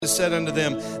Jesus said unto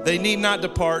them, they need not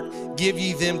depart, give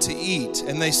ye them to eat.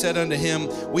 And they said unto him,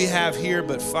 we have here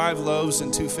but 5 loaves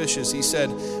and 2 fishes. He said,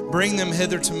 bring them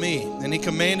hither to me. And he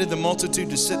commanded the multitude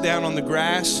to sit down on the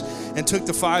grass, and took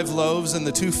the 5 loaves and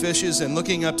the 2 fishes, and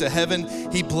looking up to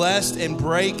heaven, he blessed and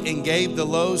brake and gave the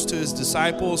loaves to his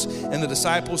disciples, and the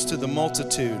disciples to the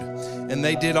multitude. And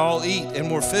they did all eat and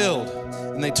were filled.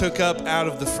 And they took up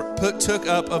of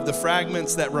the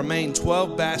fragments that remained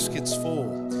 12 baskets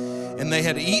full. And they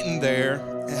had eaten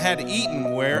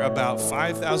where about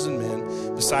 5,000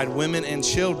 men, beside women and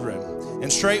children.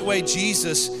 And straightway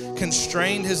Jesus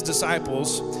constrained his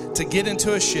disciples to get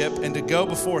into a ship and to go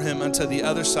before him unto the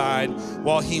other side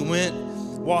while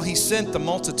he sent the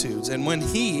multitudes. And when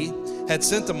he had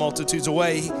sent the multitudes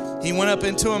away, he went up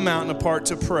into a mountain apart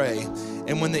to pray.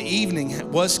 And when the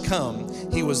evening was come,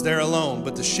 he was there alone.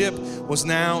 But the ship was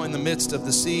now in the midst of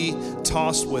the sea,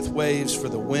 tossed with waves, for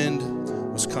the wind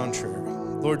was contrary.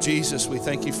 Lord Jesus, we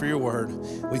thank you for your word.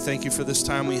 We thank you for this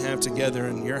time we have together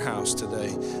in your house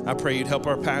today. I pray you'd help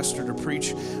our pastor to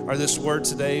preach this word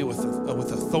today with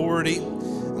authority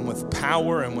and with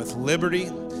power and with liberty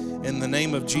in the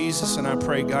name of Jesus. And I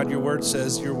pray, God, your word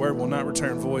says your word will not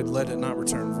return void. Let it not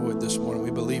return void this morning.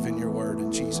 We believe in your word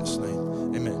in Jesus'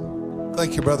 name. Amen.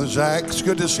 Thank you, Brother Zach. It's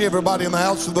good to see everybody in the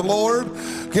house of the Lord.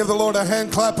 Give the Lord a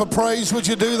hand clap of praise. Would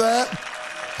you do that?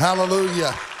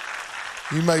 Hallelujah.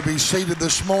 You may be seated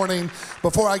this morning.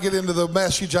 Before I get into the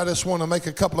message, I just want to make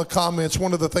a couple of comments.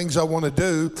 One of the things I want to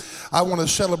do, I want to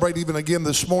celebrate even again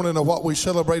this morning of what we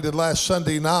celebrated last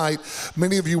Sunday night.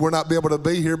 Many of you were not able to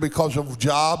be here because of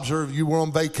jobs, or you were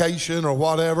on vacation or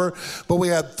whatever, but we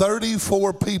had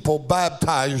 34 people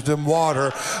baptized in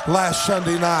water last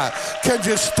Sunday night. Can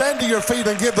you stand to your feet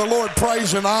and give the Lord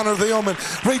praise and honor them and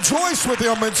rejoice with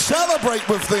them and celebrate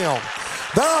with them?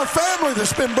 They're our family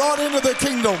that's been brought into the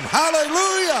kingdom.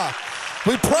 Hallelujah.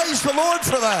 We praise the Lord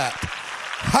for that.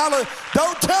 Hallelujah.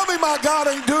 Don't tell me my God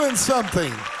ain't doing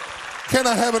something. Can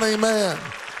I have an amen?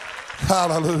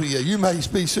 Hallelujah. You may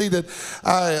be seated.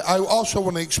 I also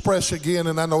want to express again,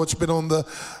 and I know it's been on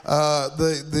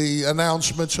the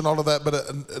announcements and all of that,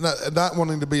 but not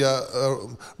wanting to be a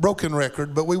broken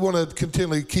record, but we want to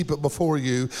continually keep it before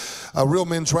you. Real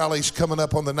Men's Rally's coming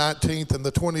up on the 19th and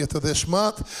the 20th of this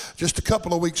month, just a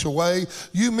couple of weeks away.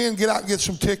 You men, get out and get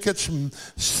some tickets and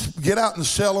get out and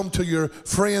sell them to your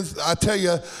friends. I tell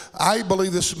you, I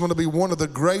believe this is going to be one of the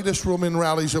greatest Real Men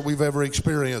Rallies that we've ever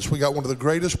experienced. We got one of the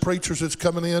greatest preachers that's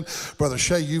coming in, Brother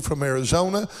Shay, you from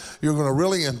Arizona. You're going to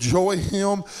really enjoy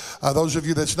him. Those of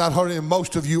you that's not heard him,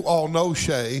 most of you all know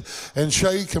Shay, and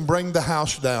Shay can bring the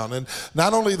house down. And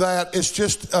not only that, it's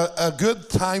just a good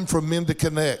time for men to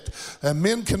connect. And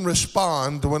men can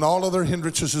respond when all of their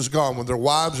hindrances is gone, when their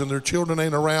wives and their children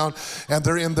ain't around, and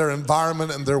they're in their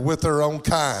environment and they're with their own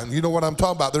kind. You know what I'm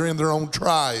talking about? They're in their own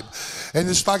tribe. And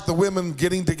it's like the women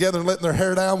getting together and letting their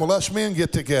hair down. Well, us men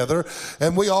get together,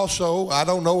 and we also, I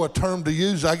don't know a term to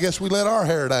use, I guess we let our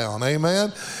hair down,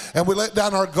 amen? And we let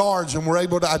down our guards, and we're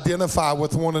able to identify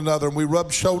with one another, and we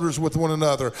rub shoulders with one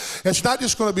another. It's not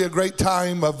just going to be a great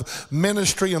time of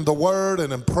ministry and the word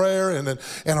and in prayer and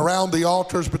around the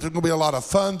altars, but there's going to be a lot of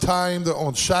fun time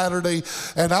on Saturday.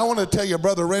 And I want to tell you,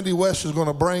 Brother Randy West is going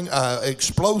to bring an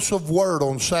explosive word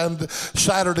on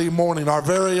Saturday morning, our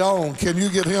very own. Can you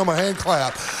give him a hand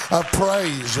clap of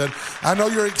praise? And I know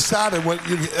you're excited.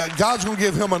 God's going to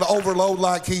give him an overload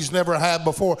like he's never had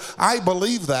before. I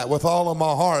believe that with all of my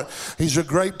heart. He's a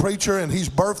great preacher, and he's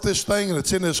birthed this thing, and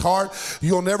it's in his heart.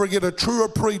 You'll never get a truer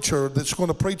preacher that's going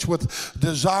to preach with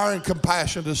desire and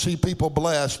compassion to see people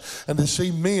blessed and to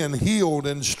see men healed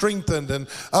and strengthened and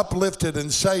uplifted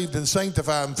and saved and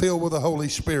sanctified and filled with the Holy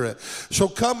Spirit. So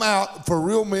come out for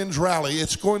Real Men's Rally.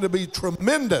 It's going to be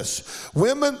tremendous.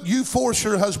 Women, you force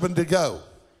your husband to go.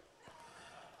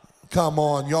 Come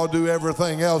on, y'all do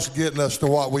everything else getting us to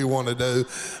what we want to do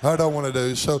or don't want to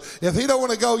do. So if he don't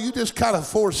want to go, you just kind of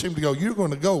force him to go. You're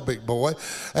going to go, big boy.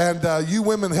 And you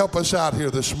women help us out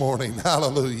here this morning.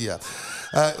 Hallelujah.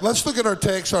 Let's look at our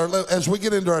text. As we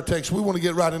get into our text, we want to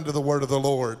get right into the word of the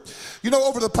Lord. You know,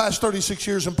 over the past 36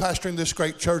 years in pastoring this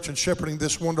great church and shepherding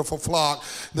this wonderful flock,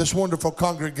 this wonderful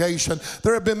congregation,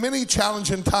 there have been many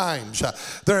challenging times.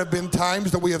 There have been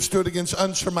times that we have stood against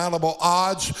unsurmountable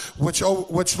odds, which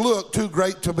look look too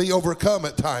great to be overcome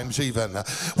at times even.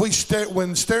 When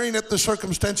staring at the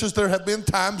circumstances, there have been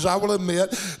times, I will admit,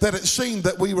 that it seemed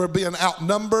that we were being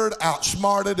outnumbered,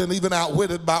 outsmarted, and even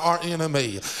outwitted by our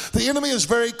enemy. The enemy is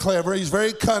very clever. He's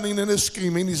very cunning in his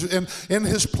scheming. He's in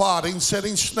his plotting,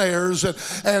 setting snares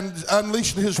and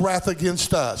unleashing his wrath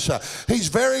against us. He's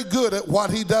very good at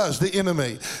what he does, the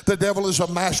enemy. The devil is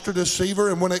a master deceiver,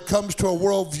 and when it comes to a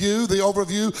worldview, the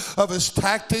overview of his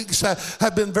tactics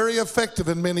have been very effective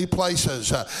in many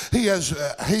places. He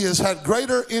has had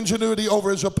greater ingenuity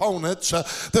over his opponents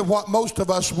than what most of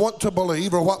us want to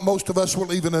believe or what most of us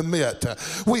will even admit.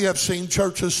 We have seen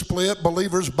churches split,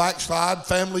 believers backslide,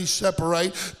 families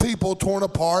separate, people torn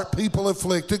apart, people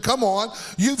afflicted. Come on,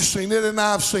 you've seen it and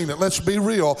I've seen it. Let's be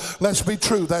real. Let's be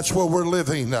true. That's where we're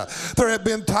living. There have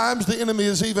been times the enemy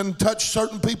has even touched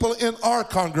certain people in our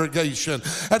congregation,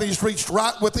 and he's reached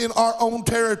right within our own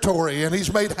territory, and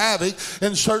he's made havoc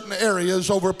in certain areas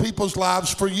over people's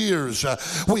lives for years.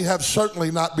 We have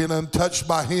certainly not been untouched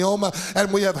by him,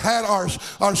 and we have had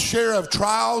our share of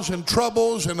trials and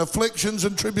troubles and afflictions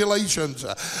and tribulations.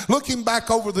 Looking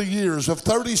back over the years of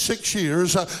 36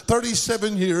 years,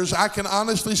 37 years, I can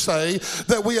honestly say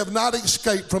that we have not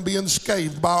escaped from being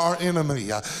scathed by our enemy.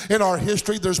 In our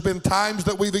history, there's been times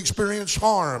that we've experienced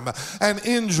harm and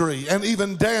injury and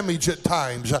even damage at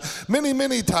times.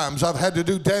 Many times I've had to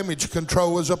do damage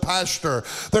control as a pastor.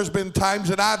 There's been times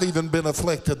that I've even been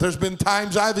afflicted. There's been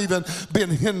times I've even been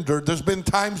hindered. There's been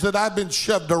times that I've been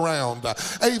shoved around,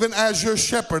 even as your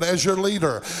shepherd, as your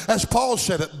leader. As Paul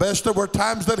said it best, there were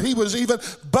times that he was even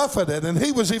buffeted and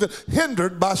he was even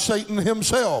hindered by Satan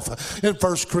himself. In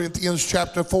 1 Corinthians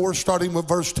chapter 4, starting with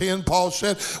verse 10, Paul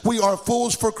said, we are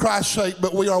fools for Christ's sake,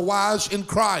 but we are wise in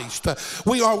Christ.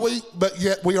 We are weak, but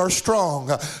yet we are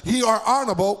strong. Ye are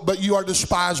honorable, but you are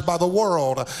despised by the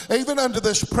world. Even unto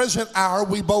this present hour,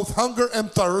 we both hunger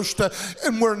and thirst,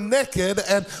 and we're naked,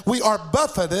 and we are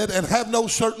buffeted and have no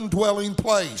certain dwelling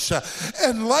place.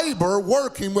 And labor,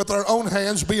 working with our own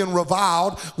hands, being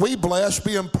reviled, we bless,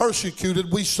 being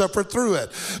persecuted, we suffer through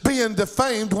it. Being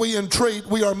defamed, we entreat,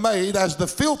 we are made as the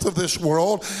filth of this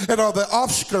world, and are the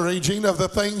offscourging of the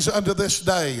things unto this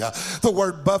day. The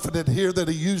word buffeted here that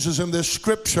he uses in this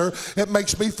scripture, it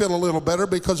makes me feel a little better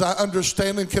because I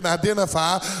understand and can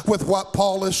identify with what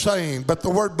Paul is saying. But the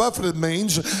word buffeted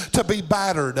means to be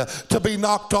battered, to be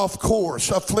knocked off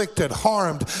course, afflicted,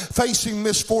 harmed, facing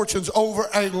misfortunes over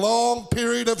a long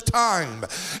period of time.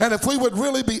 And if we would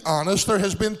really be honest, there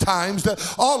has been times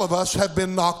that all of us have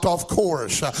been knocked off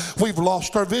course. We've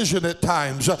lost our vision at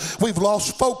times. We've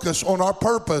lost focus on our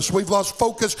purpose. We've lost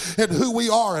focus in who we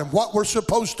are and what we're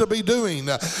supposed to be doing.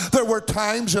 There were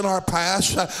times in our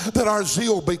past that our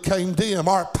zeal became dim,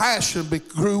 our passion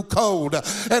grew cold,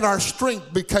 and our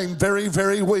strength became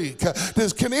very weak.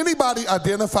 Can anybody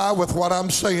identify with what I'm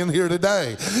saying here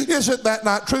today? Isn't that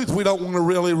not truth? We don't want to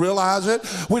really realize it.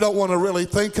 We don't want to really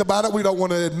think about it. We don't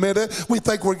want to admit it. We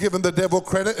think we're giving the devil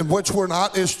credit, and which we're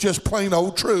not. It's just plain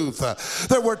old truth.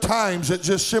 There were times that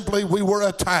just simply we were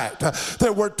attacked.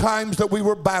 There were times that we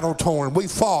were battle torn. We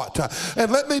fought.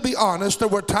 And let me be honest, there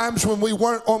were times when we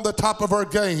weren't on the top of our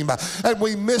game and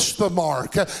we missed the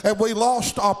mark and we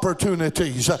lost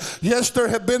opportunities. Yes, there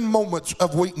have been moments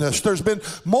of weakness. There's been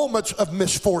moments of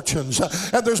misfortunes,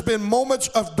 and there's been moments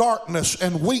of darkness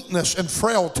and weakness and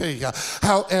frailty.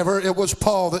 However, it was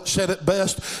Paul that said it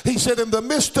best. He said, in the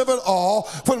midst of it all,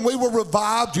 when we were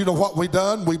revived, you know what we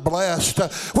done? We blessed.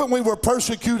 When we were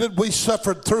persecuted, we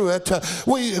suffered through it.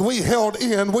 We held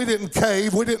in. We didn't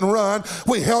cave. We didn't run.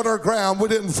 We held our ground. We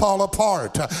didn't fall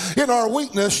apart. In our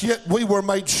weakness, yet we were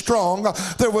made strong.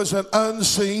 There was an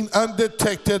unseen,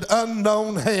 undetected,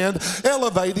 unknown hand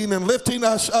elevating and lifting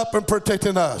us up and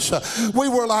protecting us. We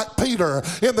were like Peter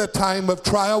in the time of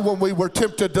trial when we were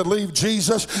tempted to leave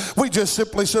Jesus. We just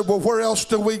simply said, well, where else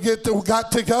do we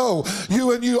got to go?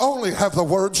 You and you only have the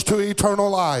words to eternal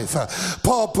life.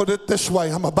 Paul put it this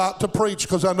way. I'm about to preach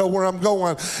because I know where I'm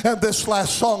going. And this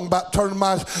last song about turning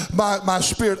my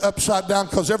spirit upside down,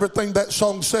 because everything that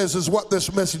song says is what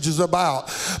this message is about.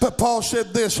 But Paul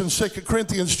said this in 2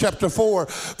 Corinthians chapter 4,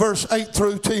 verse 8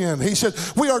 through 10. He said,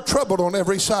 we are troubled on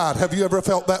every side. Have you ever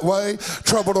felt that way?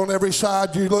 Troubled on every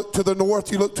side. You look to the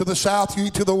north, you look to the south, you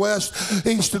look to the west,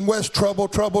 east and west, trouble.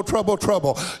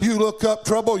 You look up,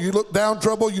 trouble. You look down,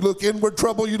 trouble. You look inward,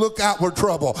 trouble. You look outward,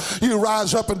 trouble. You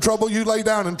rise up in trouble. You lay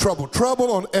down in trouble.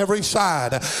 Trouble on every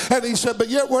side. And he said, but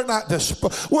yet we're not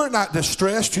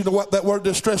distressed. You know what that word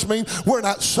distress means? We're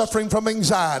not suffering from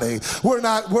anxiety. We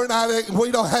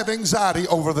don't have anxiety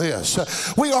over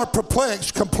this. We are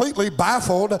perplexed, completely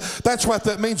baffled. That's what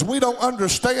that means. We don't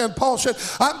understand. Paul said,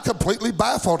 I'm completely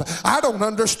baffled. I don't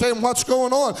understand understand what's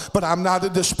going on, but I'm not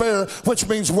in despair, which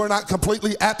means we're not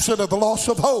completely absent of the loss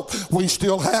of hope. We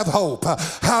still have hope.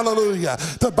 Hallelujah.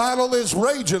 The battle is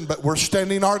raging, but we're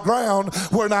standing our ground.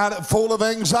 We're not full of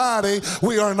anxiety.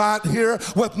 We are not here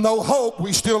with no hope.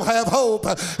 We still have hope.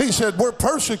 He said we're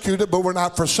persecuted, but we're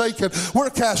not forsaken. We're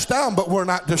cast down, but we're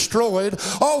not destroyed.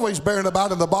 Always bearing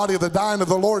about in the body of the dying of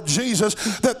the Lord Jesus,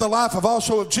 that the life of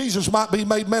also of Jesus might be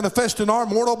made manifest in our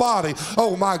mortal body.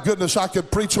 Oh my goodness, I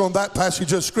could preach on that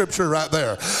passage of scripture right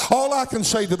there. All I can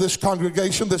say to this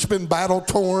congregation that's been battle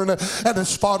torn and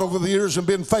has fought over the years and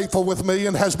been faithful with me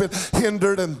and has been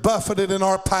hindered and buffeted in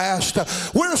our past,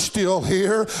 we're still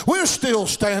here. We're still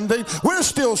standing. We're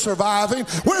still surviving.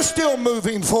 We're still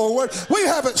moving forward. We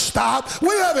haven't stopped. We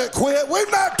haven't quit.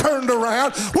 We've not turned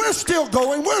around. We're still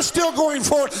going. We're still going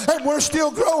forward, and we're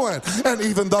still growing. And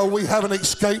even though we haven't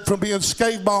escaped from being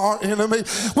scathed by our enemy,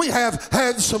 we have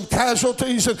had some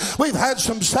casualties, and we've had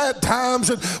some sad times,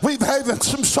 and we've had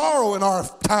some sorrow in our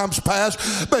times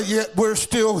past, but yet we're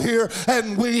still here,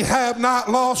 and we have not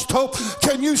lost hope.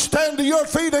 Can you stand to your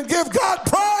feet and give God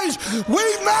praise?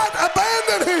 We've not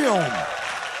abandoned him.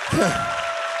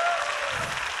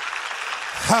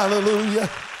 Hallelujah.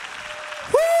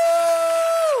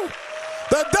 Woo!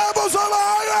 The devil's a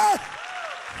liar.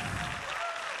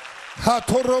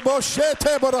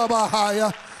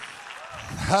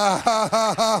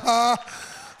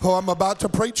 Oh, I'm about to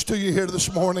preach to you here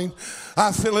this morning.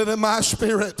 I feel it in my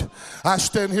spirit. I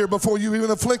stand here before you even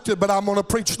afflicted, but I'm going to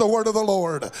preach the word of the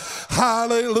Lord.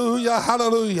 Hallelujah,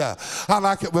 hallelujah. I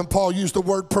like it when Paul used the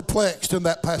word perplexed in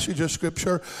that passage of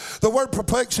scripture. The word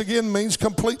perplexed again means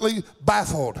completely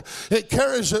baffled. It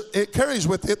carries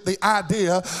with it the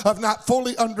idea of not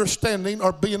fully understanding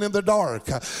or being in the dark.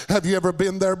 Have you ever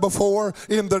been there before,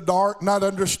 in the dark, not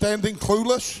understanding,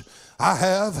 clueless? I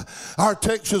have. Our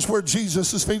text is where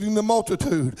Jesus is feeding the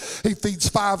multitude. He feeds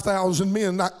 5,000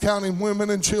 men, not counting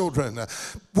women and children.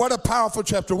 What a powerful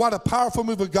chapter. What a powerful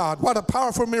move of God. What a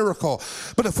powerful miracle.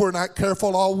 But if we're not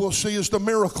careful, all we'll see is the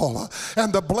miracle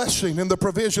and the blessing and the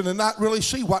provision, and not really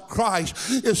see what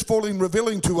Christ is fully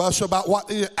revealing to us about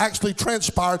what actually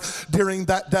transpired during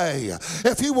that day.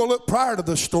 If you will look prior to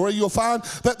this story, you'll find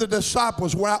that the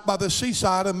disciples were out by the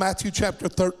seaside in Matthew chapter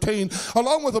 13,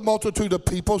 along with a multitude of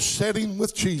people sitting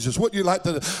with Jesus. Wouldn't you like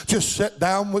to just sit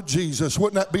down with Jesus?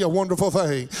 Wouldn't that be a wonderful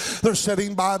thing? They're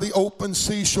sitting by the open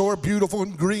seashore, beautiful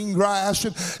and green grass,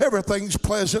 and everything's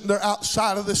pleasant. They're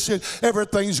outside of the city.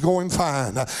 Everything's going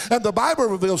fine. And the Bible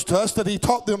reveals to us that he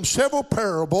taught them several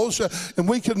parables, and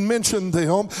we can mention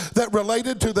them, that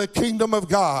related to the kingdom of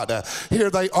God. Here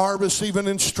they are receiving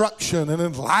instruction and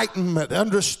enlightenment,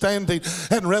 understanding,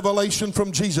 and revelation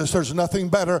from Jesus. There's nothing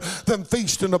better than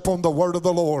feasting upon the word of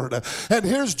the Lord. And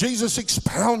here's Jesus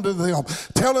expounding them,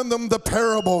 telling them the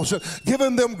parables, and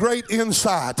giving them great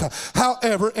insight.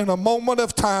 However, in a moment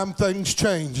of time, things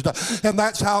changed. And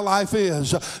that's how life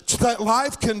is. That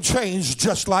life can change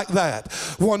just like that.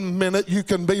 One minute you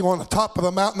can be on the top of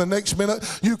the mountain, the next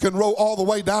minute you can roll all the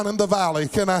way down in the valley.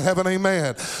 Can I have an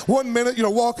amen? One minute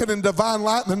you're walking in divine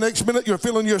light, and the next minute you're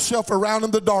feeling yourself around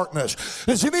in the darkness.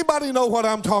 Does anybody know what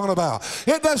I'm talking about?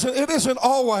 It isn't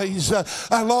always a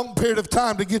long period of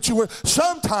time to get you where.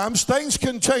 Sometimes things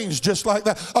can change just like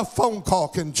that. A phone call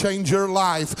can change your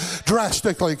life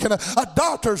drastically. A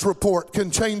doctor's report can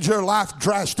change your life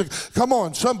drastically. Come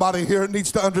on, somebody here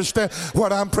needs to understand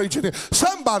what I'm preaching here.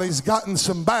 Somebody's gotten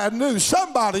some bad news.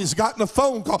 Somebody's gotten a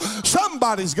phone call.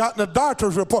 Somebody's gotten a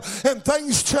doctor's report, and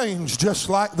things change just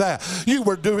like that. You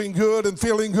were doing good and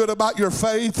feeling good about your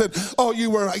faith, and you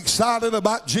were excited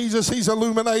about Jesus. He's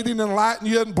illuminating and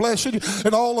enlightening you and blessing you,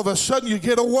 and all of a sudden you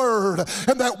get a word,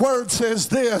 and that word says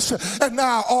this. And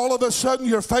now all of a sudden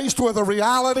you're faced with a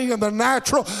reality in the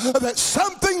natural that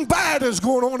something bad is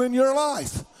going on in your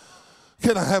life.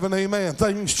 Can I have an amen?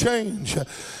 Things change.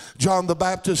 John the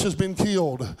Baptist has been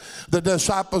killed. The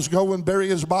disciples go and bury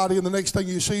his body, and the next thing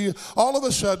you see, all of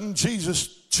a sudden Jesus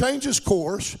changes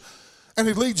course, and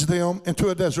he leads them into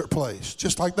a desert place,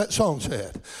 just like that song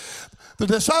said. The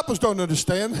disciples don't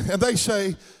understand, and they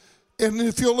say, and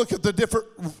if you'll look at the different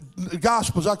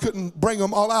Gospels, I couldn't bring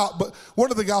them all out, but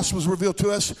one of the Gospels revealed to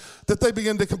us that they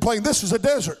begin to complain, this is a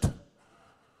desert.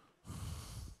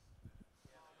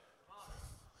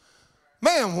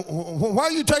 Man, why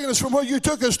are you taking us from where you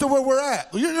took us to where we're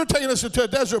at? You're taking us into a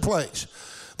desert place.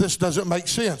 This doesn't make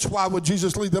sense. Why would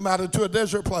Jesus lead them out into a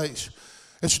desert place?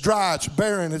 It's dry, it's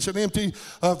barren, it's an empty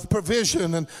of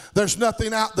provision, and there's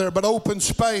nothing out there but open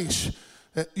space.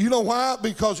 You know why?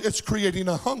 Because it's creating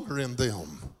a hunger in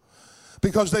them.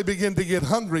 Because they begin to get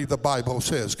hungry, the Bible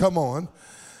says. Come on.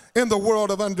 In the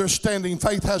world of understanding,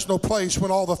 faith has no place when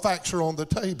all the facts are on the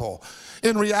table.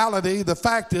 In reality, the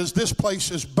fact is this place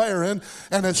is barren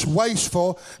and it's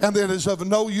wasteful and it is of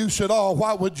no use at all.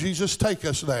 Why would Jesus take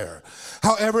us there?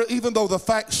 However, even though the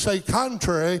facts say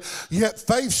contrary, yet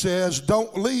faith says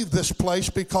don't leave this place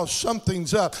because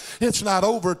something's up. It's not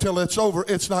over till it's over.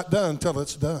 It's not done till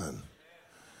it's done.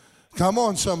 Come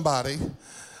on, somebody.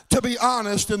 To be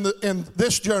honest, in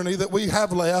this journey that we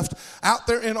have left, out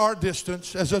there in our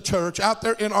distance as a church, out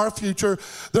there in our future,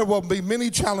 there will be many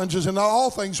challenges and not all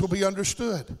things will be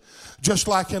understood. Just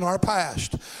like in our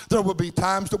past, there will be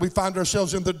times that we find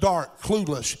ourselves in the dark,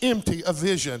 clueless, empty of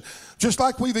vision, just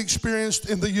like we've experienced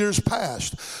in the years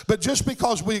past. But just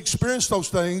because we experienced those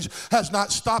things has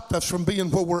not stopped us from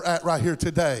being where we're at right here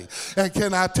today. And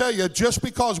can I tell you, just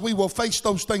because we will face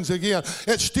those things again,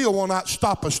 it still will not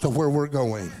stop us to where we're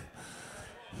going.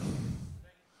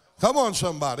 Come on,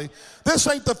 somebody. This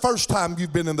ain't the first time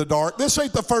you've been in the dark. This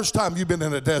ain't the first time you've been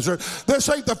in a desert. This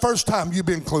ain't the first time you've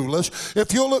been clueless.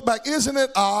 If you'll look back, isn't it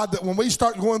odd that when we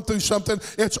start going through something,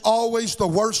 it's always the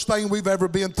worst thing we've ever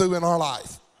been through in our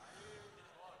life?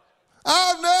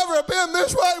 I've never been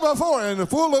this way before. And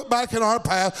if we'll look back in our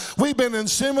past, we've been in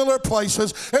similar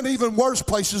places and even worse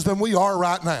places than we are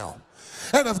right now.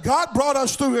 And if God brought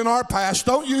us through in our past,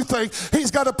 don't you think He's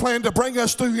got a plan to bring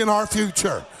us through in our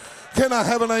future? Can I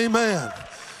have an amen?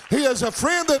 He is a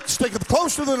friend that sticketh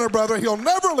closer than a brother. He'll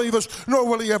never leave us, nor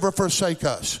will He ever forsake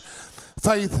us.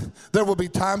 Faith, there will be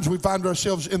times we find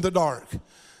ourselves in the dark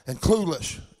and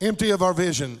clueless, empty of our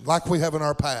vision like we have in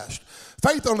our past.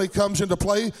 Faith only comes into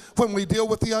play when we deal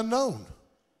with the unknown.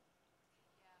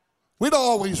 We don't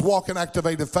always walk in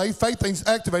activated faith. Faith ain't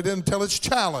activated until it's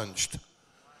challenged.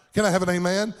 Can I have an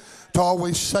amen? To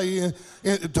always stay in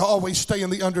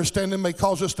the understanding may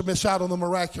cause us to miss out on the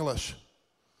miraculous.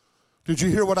 Did you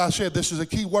hear what I said? This is a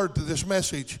key word to this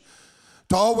message.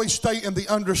 To always stay in the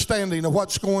understanding of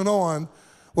what's going on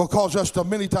will cause us to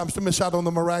many times to miss out on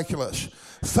the miraculous.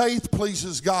 Faith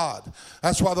pleases God.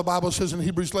 That's why the Bible says in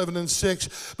Hebrews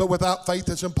 11:6, but without faith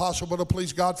it's impossible to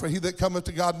please God, for he that cometh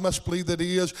to God must believe that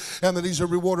He is, and that He's a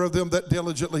rewarder of them that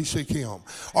diligently seek Him.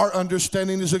 Our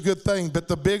understanding is a good thing, but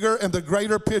the bigger and the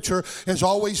greater picture is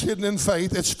always hidden in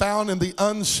faith. It's found in the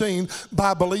unseen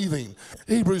by believing.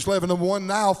 Hebrews 11:1,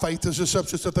 now faith is the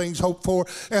substance of things hoped for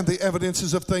and the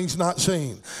evidences of things not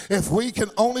seen. If we can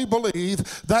only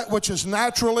believe that which is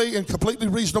naturally and completely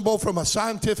reasonable from a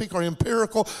scientific or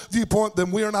empirical viewpoint, then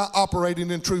we are not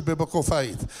operating in true biblical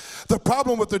faith. The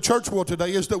problem with the church world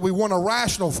today is that we want a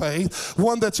rational faith,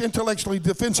 one that's intellectually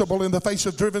defensible in the face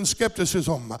of driven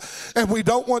skepticism. And we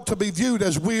don't want to be viewed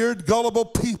as weird, gullible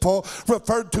people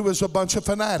referred to as a bunch of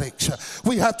fanatics.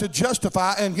 We have to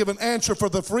justify and give an answer for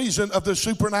the reason of the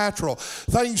supernatural.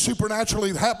 Things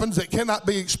supernaturally happens that cannot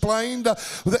be explained.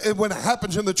 When it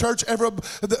happens in the church,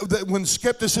 when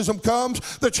skepticism comes,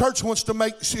 the church wants to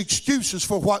make excuses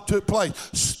for what took place.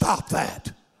 Stop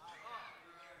that.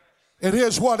 It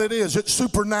is what it is. It's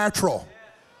supernatural.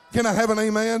 Can I have an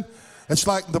amen? It's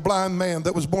like the blind man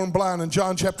that was born blind in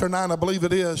John chapter 9, I believe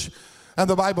it is. And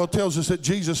the Bible tells us that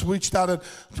Jesus reached out and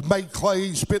made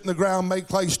clay, spit in the ground, made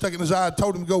clay, stuck it in his eye,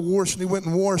 told him to go wash, and he went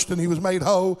and washed, and he was made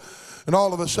whole. And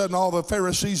all of a sudden, all the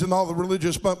Pharisees and all the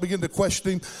religious bunch began to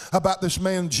question him about this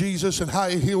man Jesus and how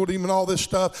he healed him and all this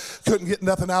stuff. Couldn't get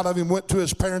nothing out of him. Went to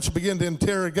his parents and began to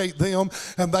interrogate them.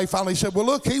 And they finally said, well,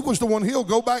 look, he was the one healed.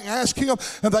 Go back and ask him.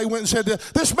 And they went and said,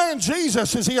 this man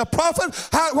Jesus, is he a prophet?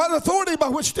 What authority by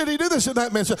which did he do this? And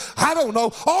that man said, I don't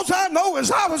know. All I know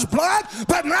is I was blind,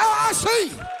 but now I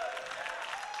see.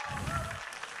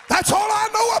 That's all I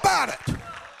know about it.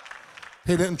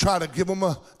 He didn't try to give them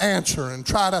an answer and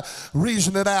try to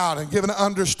reason it out and give an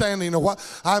understanding of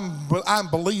what I'm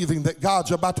believing that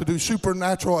God's about to do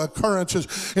supernatural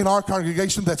occurrences in our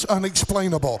congregation that's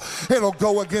unexplainable. It'll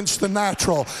go against the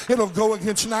natural. It'll go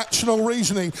against national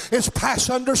reasoning. It's past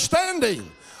understanding.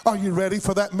 Are you ready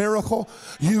for that miracle?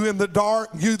 You in the dark,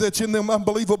 you that's in them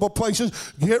unbelievable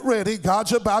places, get ready.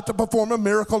 God's about to perform a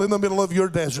miracle in the middle of your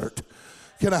desert.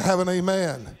 Can I have an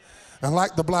amen? And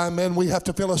like the blind man, we have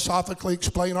to philosophically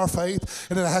explain our faith,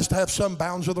 and it has to have some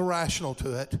bounds of the rational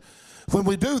to it. When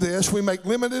we do this, we make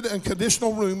limited and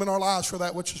conditional room in our lives for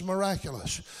that which is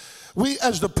miraculous. We,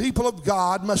 as the people of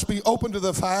God, must be open to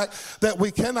the fact that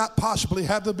we cannot possibly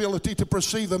have the ability to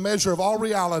perceive the measure of all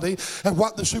reality and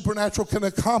what the supernatural can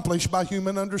accomplish by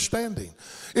human understanding.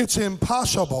 It's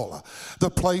impossible. The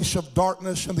place of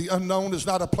darkness and the unknown is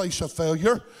not a place of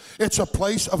failure. It's a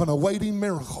place of an awaiting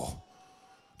miracle.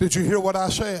 Did you hear what I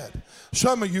said?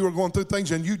 Some of you are going through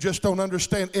things and you just don't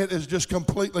understand. It has just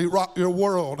completely rocked your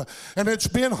world. And it's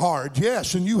been hard,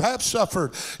 yes, and you have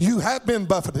suffered. You have been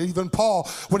buffeted. Even Paul,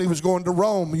 when he was going to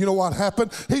Rome, you know what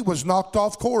happened? He was knocked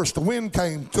off course. The wind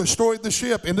came, destroyed the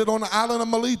ship, ended on the island of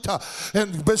Melita,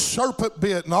 and the serpent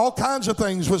bit, and all kinds of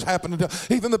things was happening.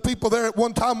 Even the people there at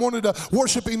one time wanted to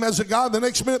worship him as a god. The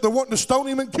next minute they're wanting to stone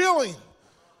him and kill him.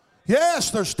 Yes,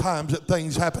 there's times that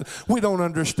things happen. We don't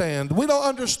understand. We don't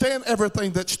understand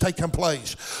everything that's taken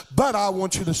place. But I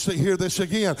want you to hear this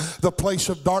again. The place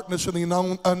of darkness and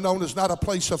the unknown is not a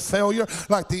place of failure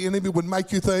like the enemy would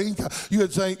make you think. You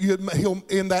would say he'll,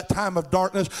 in that time of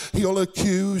darkness, he'll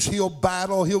accuse, he'll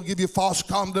battle, he'll give you false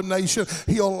condemnation,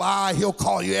 he'll lie, he'll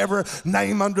call you every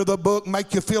name under the book,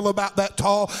 make you feel about that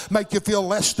tall, make you feel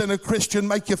less than a Christian,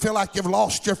 make you feel like you've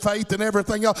lost your faith and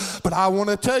everything else. But I want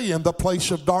to tell you, in the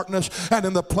place of darkness and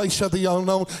in the place of the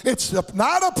unknown, it's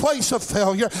not a place of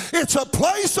failure. It's a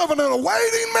place of an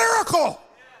awaiting miracle.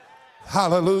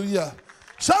 Hallelujah.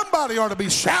 Somebody ought to be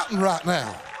shouting right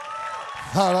now.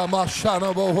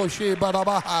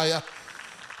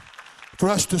 For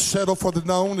us to settle for the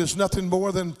known is nothing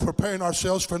more than preparing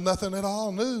ourselves for nothing at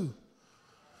all new.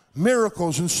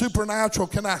 Miracles and supernatural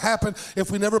cannot happen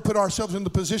if we never put ourselves in the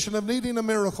position of needing a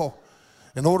miracle.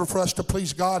 In order for us to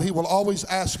please God, he will always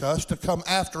ask us to come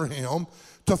after him,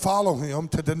 to follow him,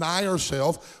 to deny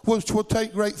ourselves, which will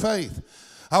take great faith.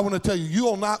 I want to tell you, you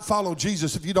will not follow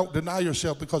Jesus if you don't deny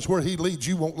yourself, because where he leads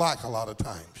you won't like a lot of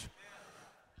times.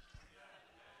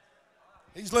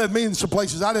 He's led me in some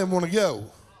places I didn't want to go.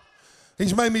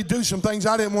 He's made me do some things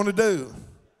I didn't want to do.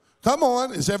 Come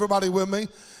on, is everybody with me?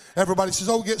 Everybody says,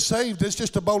 oh, get saved, it's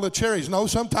just a bowl of cherries. No,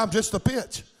 sometimes it's the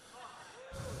pitch.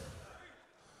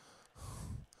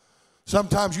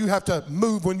 Sometimes you have to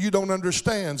move when you don't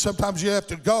understand. Sometimes you have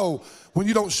to go when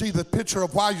you don't see the picture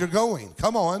of why you're going.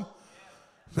 Come on.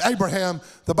 Abraham,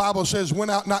 the Bible says,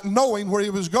 went out not knowing where he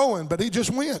was going, but he just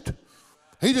went.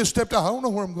 He just stepped out. I don't know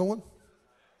where I'm going.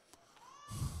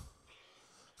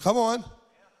 Come on.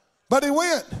 But he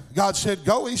went. God said,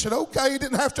 go. He said, okay. He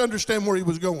didn't have to understand where he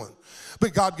was going.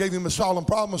 But God gave him a solemn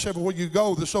promise. Everywhere you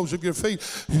go, the soles of your feet,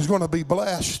 he's going to be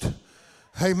blessed.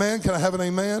 Amen. Can I have an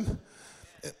amen?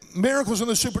 Miracles in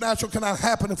the supernatural cannot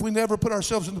happen if we never put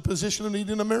ourselves in the position of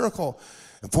needing a miracle.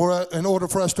 In order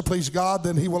for us to please God,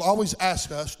 then he will always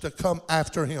ask us to come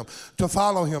after him, to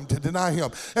follow him, to deny him,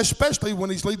 especially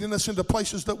when he's leading us into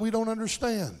places that we don't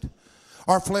understand.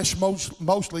 Our flesh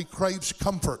mostly craves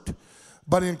comfort,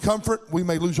 but in comfort, we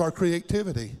may lose our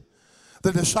creativity.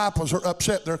 The disciples are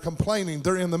upset. They're complaining.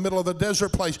 They're in the middle of a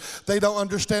desert place. They don't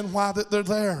understand why that they're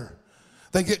there.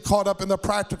 They get caught up in the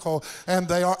practical, and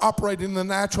they are operating in the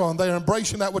natural, and they are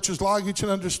embracing that which is logical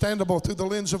and understandable through the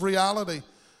lens of reality.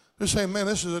 They're saying, man,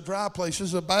 this is a dry place. This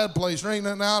is a bad place. There ain't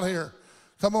nothing out here.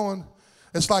 Come on.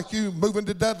 It's like you moving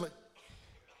to Dudley.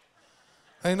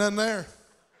 Ain't nothing there.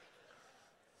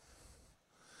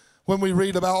 When we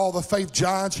read about all the faith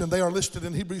giants, and they are listed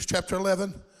in Hebrews chapter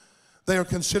 11, they are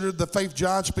considered the faith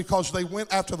giants because they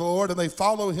went after the Lord and they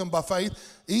followed him by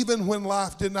faith, even when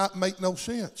life did not make no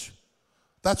sense.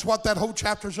 That's what that whole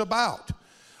chapter is about.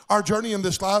 Our journey in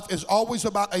this life is always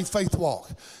about a faith walk.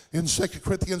 In 2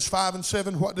 Corinthians 5 and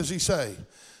 7, what does he say?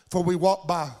 For we walk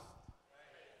by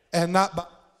and not by.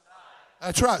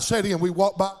 That's right. Say it again. We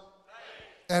walk by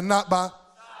and not by.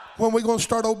 When are we going to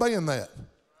start obeying that?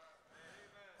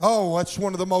 Oh, that's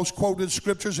one of the most quoted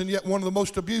scriptures, and yet one of the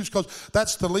most abused, because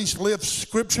that's the least lived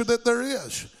scripture that there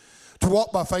is. To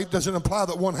walk by faith doesn't imply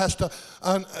that one has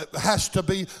to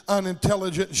be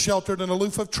unintelligent, and sheltered, and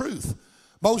aloof of truth.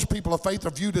 Most people of faith are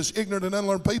viewed as ignorant and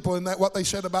unlearned people. Isn't that what they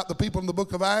said about the people in the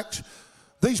book of Acts?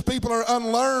 These people are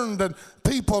unlearned and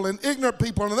people and ignorant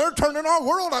people, and they're turning our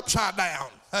world upside down.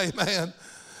 Amen.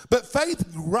 But faith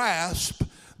grasps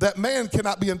that man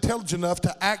cannot be intelligent enough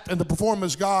to act and to perform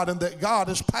as God, and that God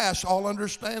is past all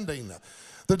understanding.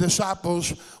 The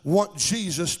disciples want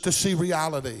Jesus to see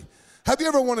reality. Have you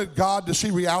ever wanted God to see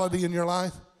reality in your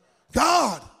life?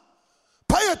 God,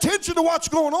 pay attention to what's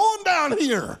going on down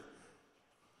here.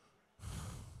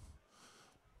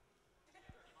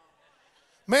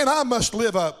 Man, I must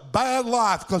live a bad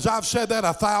life because I've said that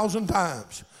 1,000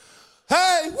 times.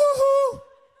 Hey, woohoo!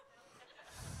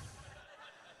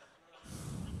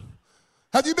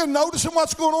 Have you been noticing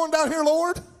what's going on down here,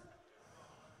 Lord?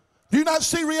 Do you not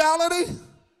see reality?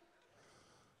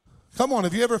 Come on,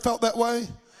 have you ever felt that way?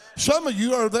 Some of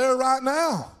you are there right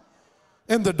now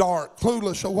in the dark,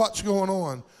 clueless of what's going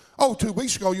on. Oh, 2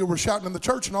 weeks ago you were shouting in the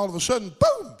church, and all of a sudden,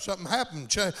 boom, something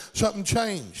happened, something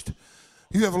changed.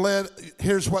 You have led,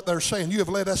 here's what they're saying, you have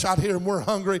led us out here and we're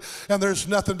hungry and there's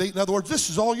nothing to eat. In other words, this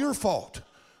is all your fault.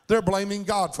 they're blaming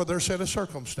God for their set of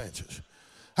circumstances.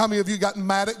 How many of you gotten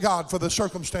mad at God for the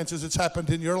circumstances that's happened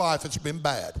in your life? It's been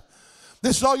bad.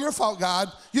 This is all your fault, God.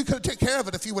 You could have taken care of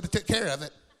it if you would have taken care of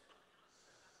it.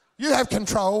 You have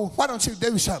control. Why don't you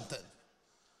do something?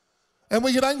 And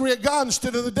we get angry at God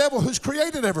instead of the devil who's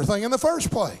created everything in the first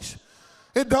place.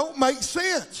 It don't make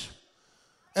sense.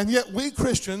 And yet we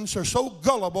Christians are so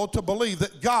gullible to believe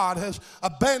that God has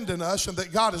abandoned us and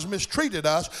that God has mistreated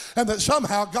us and that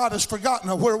somehow God has forgotten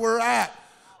where we're at.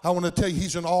 I want to tell you,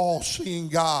 he's an all-seeing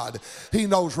God. He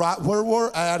knows right where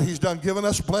we're at. He's done given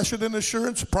us blessed and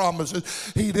assurance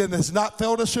promises. He has not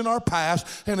failed us in our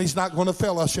past, and he's not going to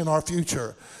fail us in our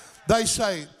future. They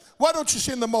say, why don't you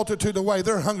send the multitude away?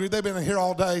 They're hungry. They've been here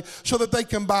all day so that they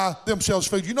can buy themselves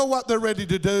food. You know what they're ready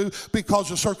to do because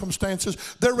of circumstances?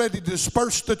 They're ready to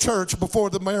disperse the church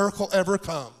before the miracle ever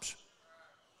comes.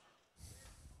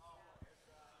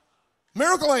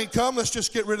 Miracle ain't come. Let's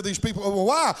just get rid of these people. Well,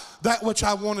 why? That which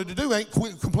I wanted to do ain't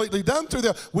completely done through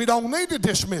them. We don't need to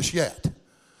dismiss yet.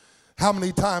 How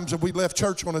many times have we left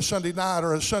church on a Sunday night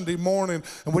or a Sunday morning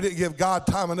and we didn't give God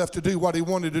time enough to do what he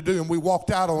wanted to do and we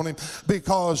walked out on him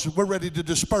because we're ready to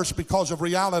disperse because of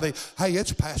reality? Hey,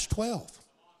 it's past 12.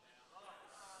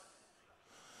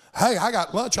 Hey, I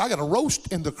got lunch. I got a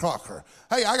roast in the crocker.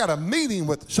 Hey, I got a meeting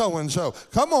with so-and-so.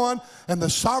 Come on. And the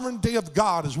sovereignty of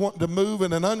God is wanting to move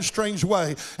in an unstrange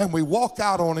way. And we walk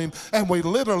out on him and we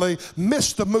literally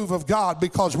miss the move of God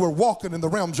because we're walking in the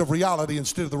realms of reality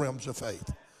instead of the realms of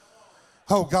faith.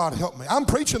 Oh, God, help me. I'm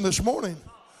preaching this morning.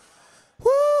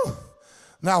 Woo!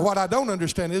 Now, what I don't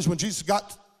understand is when Jesus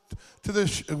got to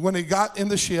this, when he got in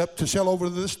the ship to sail over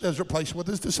to this desert place with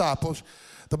his disciples,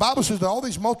 the Bible says that all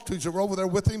these multitudes that were over there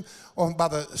with him by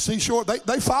the seashore,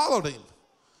 they followed him.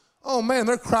 Oh, man,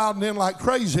 they're crowding in like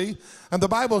crazy. And the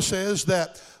Bible says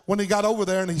that when he got over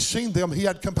there and he seen them, he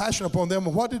had compassion upon them.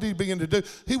 And what did he begin to do?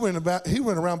 He went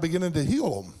around beginning to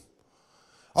heal them.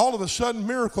 All of a sudden,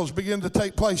 miracles begin to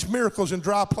take place. Miracles in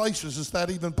dry places. Is that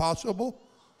even possible?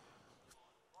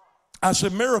 I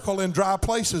said, miracle in dry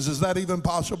places. Is that even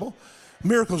possible?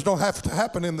 Miracles don't have to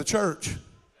happen in the church.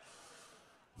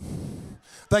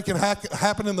 They can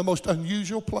happen in the most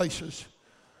unusual places.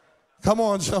 Come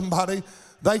on, somebody.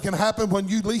 They can happen when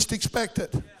you least expect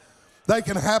it. They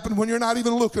can happen when you're not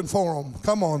even looking for them.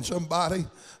 Come on, somebody.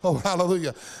 Oh,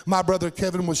 hallelujah. My brother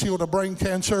Kevin was healed of brain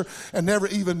cancer and never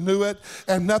even knew it,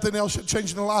 and nothing else had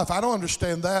changed in his life. I don't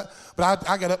understand that, but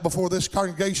I got up before this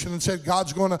congregation and said,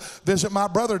 God's going to visit my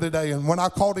brother today. And when I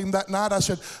called him that night, I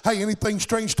said, hey, anything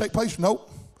strange take place? Nope.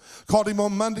 Called him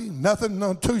on Monday, nothing.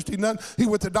 On Tuesday, nothing. He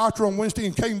went to the doctor on Wednesday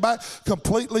and came back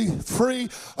completely free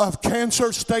of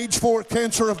cancer, stage 4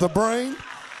 cancer of the brain.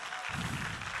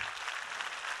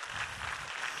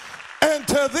 And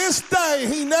to this day,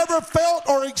 he never felt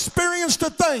or experienced a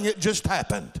thing. It just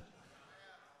happened.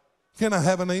 Can I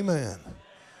have an amen?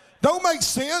 Don't make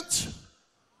sense.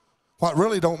 What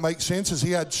really don't make sense is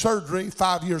he had surgery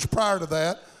 5 years prior to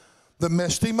that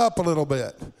messed him up a little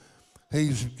bit.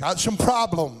 He's got some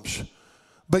problems,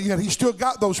 but yet he still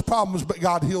got those problems, but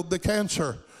God healed the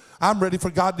cancer. I'm ready for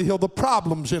God to heal the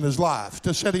problems in his life,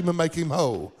 to set him and make him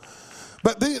whole.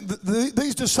 But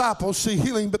these disciples see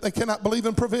healing, but they cannot believe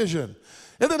in provision.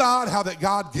 Isn't it odd how that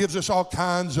God gives us all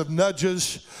kinds of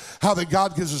nudges, how that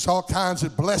God gives us all kinds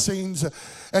of blessings,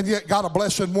 and yet God will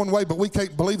bless in one way, but we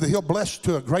can't believe that he'll bless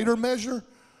to a greater measure?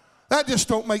 That just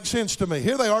don't make sense to me.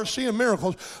 Here they are seeing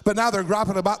miracles, but now they're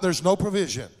griping about there's no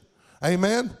provision.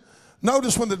 Amen?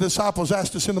 Notice when the disciples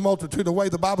asked to send the multitude away,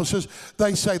 the Bible says,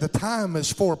 they say the time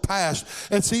is past.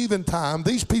 It's even time.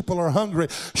 These people are hungry.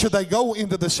 Should they go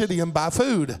into the city and buy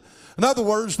food? In other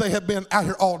words, they have been out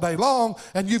here all day long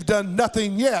and you've done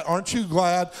nothing yet. Aren't you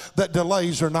glad that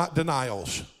delays are not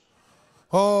denials?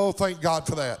 Oh, thank God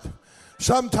for that.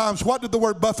 Sometimes, what did the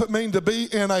word buffet mean? To be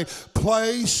in a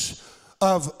place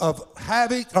of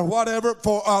havoc or whatever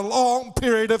for a long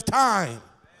period of time.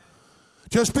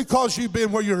 Just because you've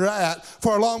been where you're at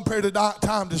for a long period of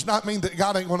time does not mean that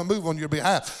God ain't going to move on your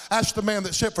behalf. Ask the man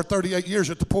that sat for 38 years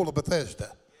at the pool of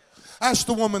Bethesda. Ask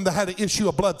the woman that had an issue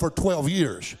of blood for 12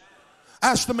 years.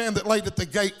 Ask the man that laid at the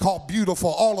gate called Beautiful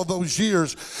all of those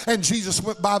years. And Jesus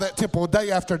went by that temple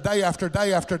day after day after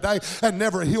day after day and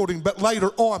never healed him. But later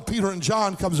on, Peter and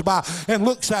John comes by and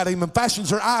looks at him and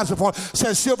fastens their eyes upon him.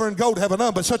 Says, silver and gold have I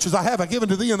none, but such as I have I given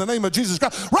to thee in the name of Jesus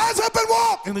Christ. Rise up and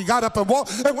walk. And he got up and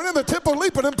walked and went in the temple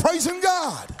leaping and praising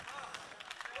God.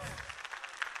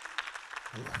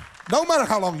 No matter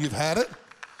how long you've had it.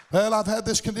 Well, I've had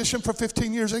this condition for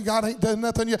 15 years and God ain't done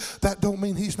nothing yet. That don't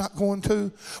mean he's not going to.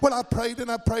 Well, I prayed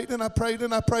and I prayed and I prayed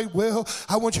and I prayed. Well,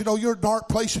 I want you to know your dark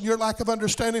place and your lack of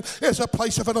understanding is a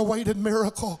place of an awaited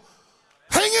miracle.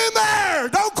 Hang in there.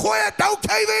 Don't quit. Don't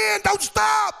cave in. Don't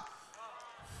stop.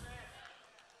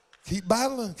 Keep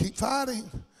battling. Keep fighting.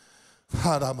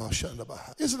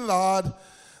 Isn't it odd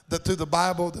that through the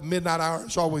Bible, the midnight hour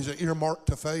is always an earmark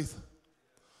to faith?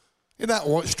 Isn't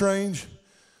that strange?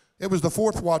 It was the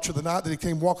fourth watch of the night that he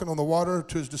came walking on the water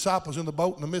to his disciples in the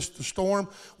boat in the midst of the storm,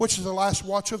 which is the last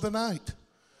watch of the night.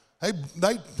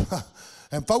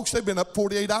 And folks, they've been up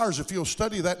 48 hours if you'll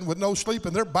study that, and with no sleep,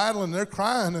 and they're battling, they're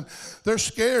crying, and they're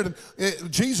scared.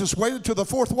 And Jesus waited till the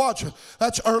fourth watch.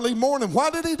 That's early morning. Why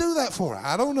did he do that for?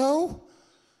 I don't know.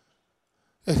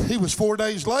 He was 4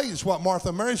 days late, is what Martha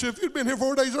and Mary said. If you'd been here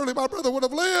 4 days early, my brother would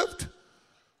have lived.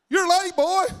 You're late,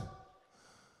 boy.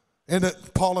 And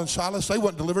Paul and Silas, they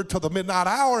weren't delivered till the midnight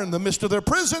hour in the midst of their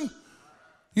prison.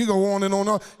 You go on and on and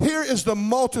on. Here is the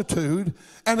multitude,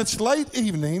 and it's late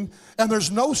evening, and there's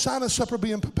no sign of supper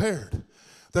being prepared.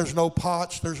 There's no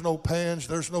pots, there's no pans,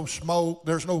 there's no smoke,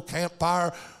 there's no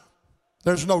campfire,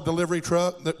 there's no delivery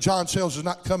truck. John Sales is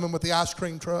not coming with the ice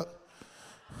cream truck.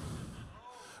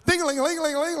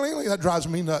 Ding-a-ling-a-ling-a-ling-a-ling-a-ling. That drives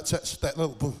me nuts, that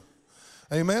little boo.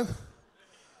 Amen?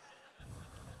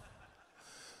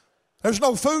 There's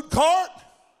no food cart.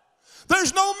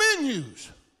 There's no menus.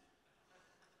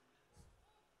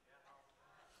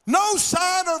 No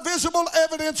sign or visible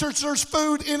evidence that there's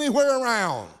food anywhere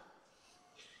around.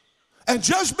 And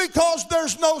just because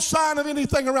there's no sign of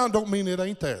anything around don't mean it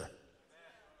ain't there.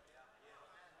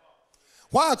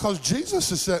 Why? Because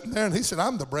Jesus is sitting there and he said,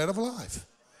 I'm the bread of life.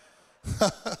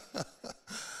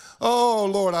 Oh,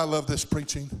 Lord, I love this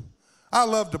preaching. I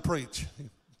love to preach.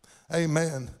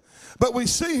 Amen. But we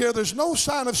see here there's no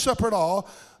sign of supper at all.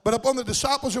 But upon the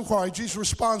disciples' inquiry, Jesus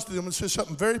responds to them and says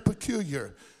something very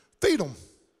peculiar. Feed them.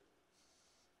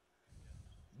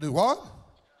 Do what?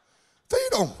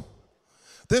 Feed them.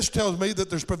 This tells me that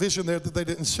there's provision there that they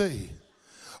didn't see.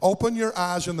 Open your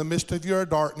eyes in the midst of your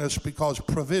darkness because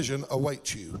provision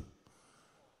awaits you.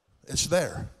 It's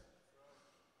there.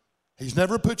 He's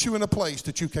never put you in a place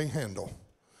that you can't handle.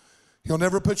 He'll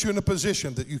never put you in a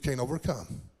position that you can't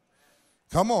overcome.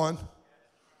 Come on.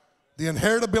 The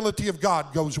inheritability of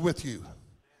God goes with you.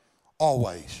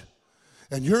 Always.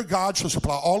 And your God shall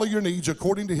supply all of your needs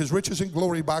according to his riches and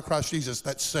glory by Christ Jesus.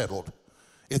 That's settled.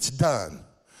 It's done.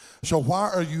 So why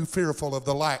are you fearful of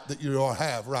the lack that you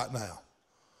have right now?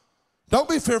 Don't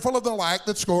be fearful of the lack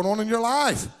that's going on in your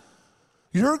life.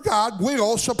 Your God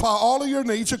will supply all of your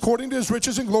needs according to his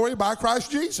riches and glory by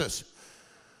Christ Jesus.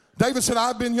 David said,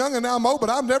 I've been young and now I'm old, but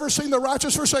I've never seen the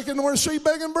righteous forsaken nor his seed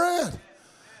begging bread.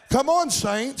 Come on,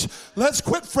 saints. Let's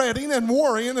quit fretting and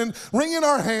worrying and wringing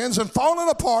our hands and falling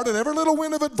apart at every little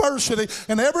wind of adversity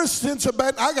and every sense of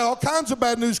bad. I got all kinds of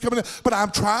bad news coming in, but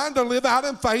I'm trying to live out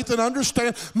in faith and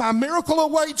understand my miracle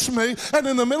awaits me, and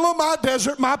in the middle of my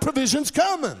desert, my provision's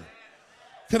coming.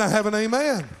 Can I have an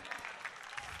amen?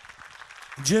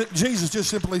 Jesus just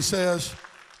simply says,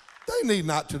 they need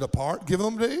not to depart. Give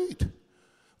them to eat.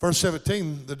 Verse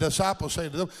 17, the disciples say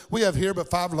to them, we have here but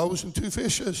 5 loaves and 2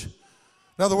 fishes.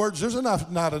 In other words, there's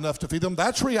not enough to feed them.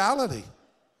 That's reality.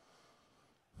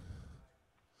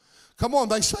 Come on,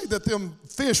 they say that them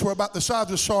fish were about the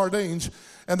size of sardines,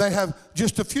 and they have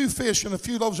just a few fish and a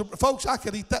few loaves. Folks, I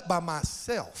could eat that by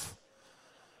myself.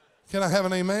 Can I have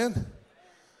an amen?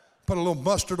 Put a little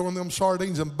mustard on them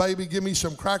sardines, and baby, give me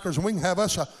some crackers, and we can have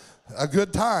us a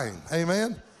good time.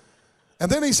 Amen? And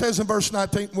then he says in verse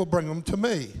 19, we'll bring them to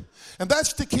me. And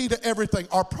that's the key to everything.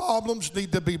 Our problems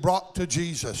need to be brought to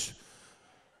Jesus.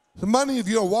 So many of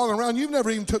you are walking around, you've never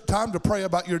even took time to pray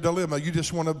about your dilemma. You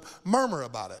just want to murmur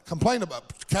about it, complain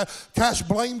about it, cast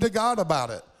blame to God about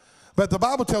it. But the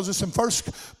Bible tells us in 1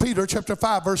 Peter chapter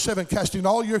 5, verse 7, casting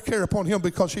all your care upon him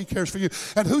because he cares for you.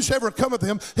 And whosoever cometh to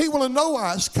him, he will in no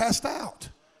wise cast out.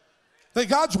 That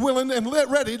God's willing and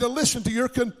ready to listen to your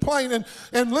complaint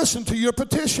and listen to your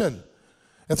petition.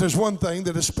 If there's one thing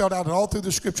that is spelled out all through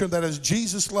the scripture, that is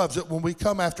Jesus loves it when we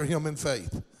come after him in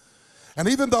faith. And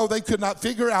even though they could not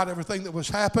figure out everything that was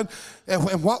happening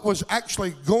and what was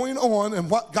actually going on and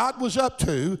what God was up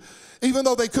to, even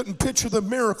though they couldn't picture the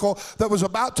miracle that was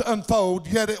about to unfold,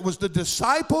 yet it was the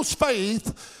disciples'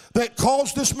 faith that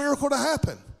caused this miracle to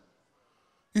happen.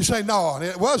 You say, no,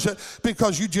 it wasn't,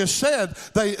 because you just said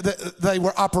they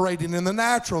were operating in the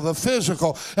natural, the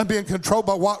physical, and being controlled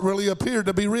by what really appeared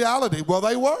to be reality. Well,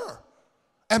 they were.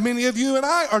 And many of you and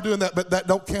I are doing that, but that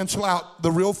don't cancel out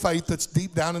the real faith that's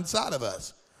deep down inside of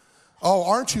us. Oh,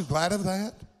 aren't you glad of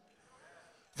that?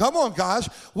 Come on, guys.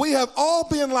 We have all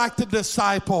been like the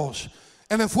disciples.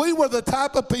 And if we were the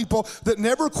type of people that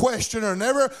never questioned or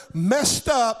never messed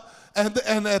up, and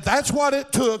that's what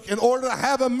it took in order to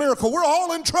have a miracle, we're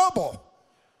all in trouble.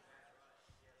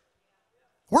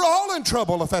 We're all in in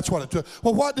trouble if that's what it took.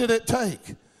 Well, what did it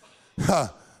take?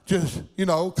 Just,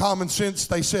 common sense,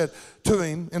 they said to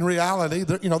him. In reality,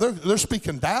 they're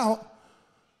speaking doubt.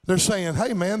 They're saying,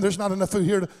 hey, man, there's not enough food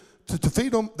here to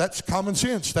feed them. That's common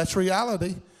sense. That's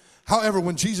reality. However,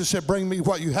 when Jesus said, bring me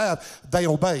what you have, they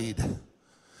obeyed.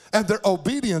 And their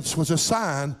obedience was a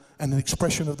sign and an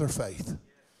expression of their faith.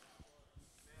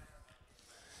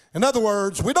 In other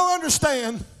words, we don't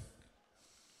understand.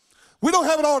 We don't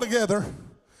have it all together.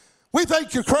 We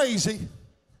think you're crazy.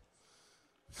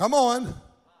 Come on.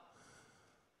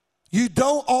 You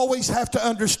don't always have to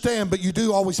understand, but you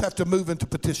do always have to move and to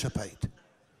participate.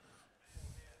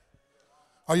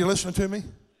 Are you listening to me?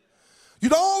 You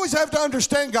don't always have to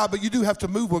understand God, but you do have to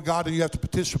move with God and you have to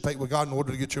participate with God in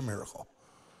order to get your miracle.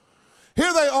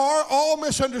 Here they are, all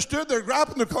misunderstood. They're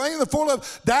griping, they're complaining, they're full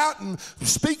of doubt and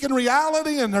speaking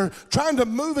reality, and they're trying to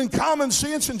move in common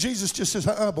sense. And Jesus just says,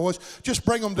 boys, just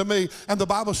bring them to me. And the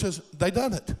Bible says they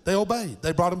done it. They obeyed.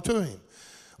 They brought them to him.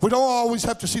 We don't always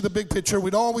have to see the big picture.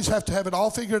 We don't always have to have it all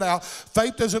figured out.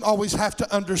 Faith doesn't always have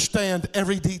to understand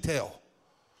every detail.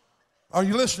 Are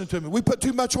you listening to me? We put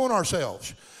too much on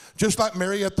ourselves. Just like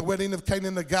Mary at the wedding of Cana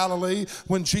of Galilee,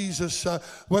 when Jesus,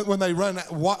 when they ran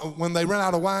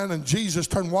out of wine and Jesus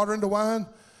turned water into wine,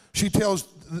 she tells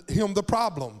him the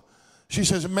problem. She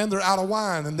says, man, they're out of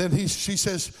wine. And then she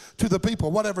says to the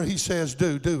people, whatever he says,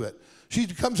 do it. She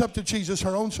comes up to Jesus,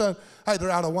 her own son, hey, they're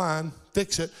out of wine,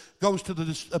 fix it. Goes to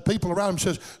the people around him and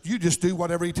says, you just do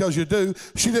whatever he tells you to do.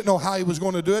 She didn't know how he was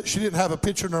going to do it. She didn't have a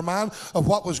picture in her mind of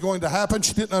what was going to happen.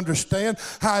 She didn't understand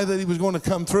how that he was going to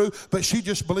come through, but she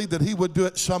just believed that he would do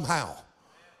it somehow.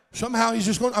 Somehow I'm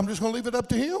just going to leave it up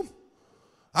to him.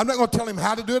 I'm not going to tell him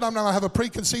how to do it. I'm not going to have a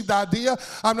preconceived idea.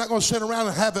 I'm not going to sit around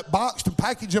and have it boxed and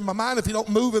packaged in my mind if you don't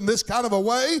move in this kind of a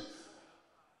way.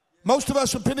 Most of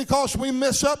us in Pentecost, we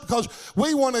mess up because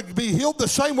we want to be healed the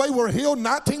same way we're healed in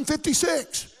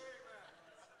 1956.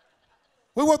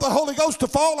 We want the Holy Ghost to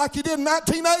fall like he did in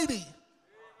 1980.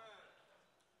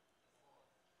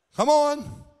 Come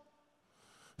on.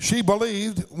 She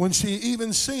believed when she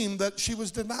even seen that she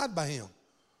was denied by him.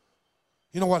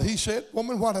 You know what he said?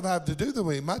 Woman, what have I to do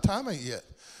with you? My time ain't yet.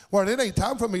 Well, it ain't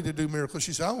time for me to do miracles.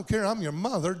 She said, I don't care. I'm your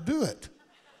mother. Do it.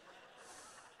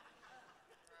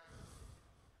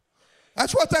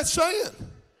 That's what that's saying.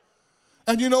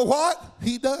 And you know what?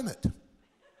 He done it.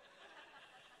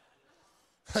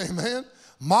 Amen.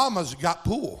 Mama's got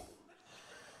pull.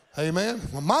 Amen.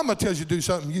 When mama tells you to do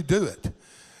something, you do it.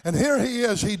 And here he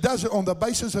is. He does it on the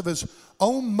basis of his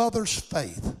own mother's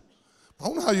faith. I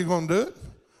don't know how you're going to do it.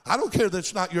 I don't care that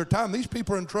it's not your time. These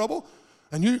people are in trouble,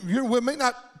 and you're with me.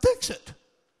 Not fix it.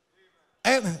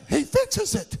 And he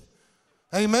fixes it.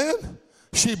 Amen.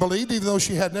 She believed, even though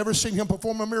she had never seen him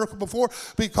perform a miracle before,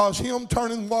 because him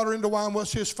turning water into wine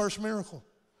was his first miracle.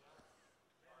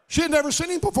 She had never seen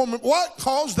him perform it. What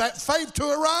caused that faith to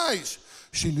arise?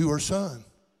 She knew her son.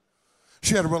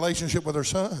 She had a relationship with her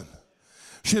son.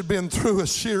 She had been through a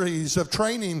series of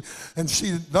training, and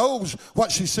she knows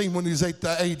what she's seen when he was at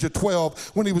the age of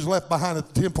 12, when he was left behind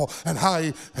at the temple, and how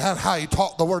he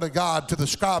taught the word of God to the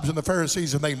scribes and the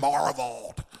Pharisees, and they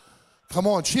marveled. Come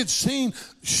on,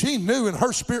 she knew in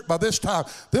her spirit by this time,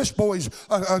 this boy's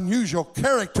an unusual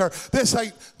character. This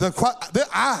ain't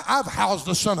I've housed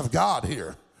the Son of God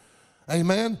here.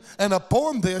 Amen. And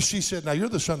upon this, she said, now you're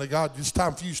the Son of God. It's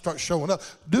time for you to start showing up.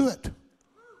 Do it.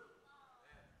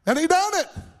 And he done it.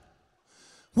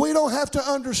 We don't have to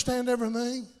understand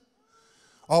everything.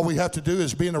 All we have to do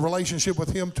is be in a relationship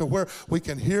with him to where we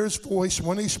can hear his voice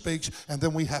when he speaks, and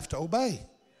then we have to obey.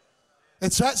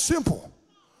 It's that simple.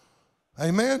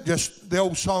 Amen. Just the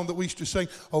old song that we used to sing,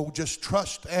 oh, just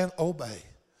trust and obey.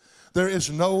 There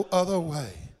is no other way.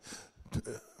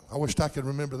 I wish I could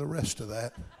remember the rest of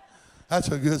that. That's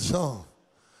a good song.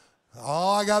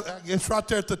 Oh, it's right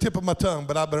there at the tip of my tongue,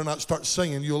 but I better not start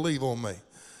singing. You'll leave on me.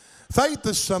 Faith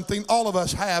is something all of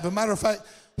us have. As a matter of fact,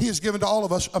 he has given to all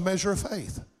of us a measure of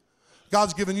faith.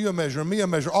 God's given you a measure, me a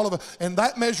measure, all of us. And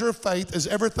that measure of faith is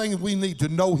everything we need to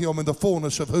know him in the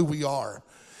fullness of who we are.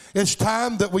 It's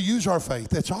time that we use our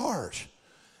faith. It's ours.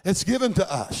 It's given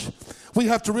to us. We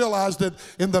have to realize that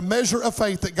in the measure of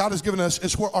faith that God has given us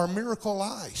is where our miracle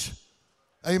lies.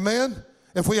 Amen?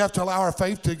 If we have to allow our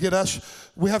faith to get us,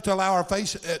 we have to allow our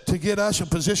faith to get us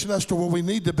and position us to where we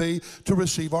need to be to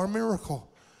receive our miracle.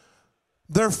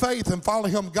 Their faith in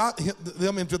following him got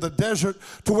them into the desert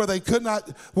to where they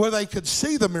could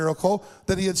see the miracle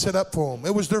that he had set up for them.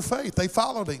 It was their faith. They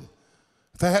followed him.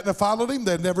 If they hadn't followed him,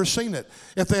 they'd never seen it.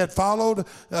 If they had followed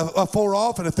afar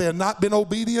off, and if they had not been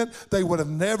obedient, they would have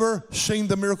never seen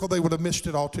the miracle. They would have missed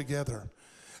it altogether.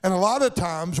 And a lot of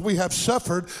times we have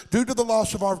suffered due to the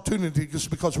loss of opportunities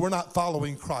because we're not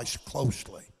following Christ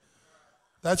closely.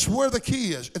 That's where the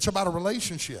key is. It's about a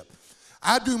relationship.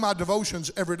 I do my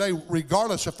devotions every day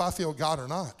regardless if I feel God or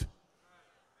not.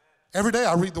 Every day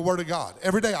I read the Word of God.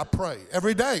 Every day I pray.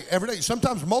 Every day,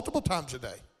 sometimes multiple times a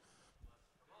day.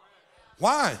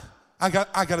 Why? I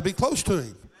got to be close to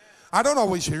Him. I don't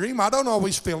always hear Him. I don't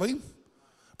always feel Him.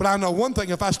 But I know one thing,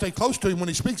 if I stay close to Him when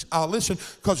He speaks, I'll listen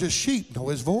because His sheep know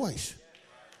His voice.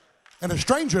 And a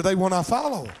stranger they will not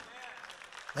follow.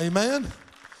 Amen?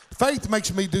 Faith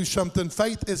makes me do something.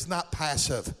 Faith is not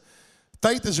passive.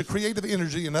 Faith is a creative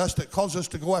energy in us that calls us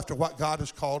to go after what God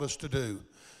has called us to do.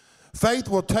 Faith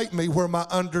will take me where my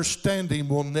understanding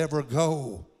will never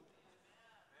go.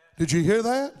 Did you hear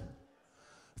that?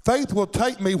 Faith will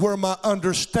take me where my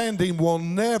understanding will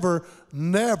never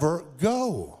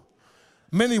go.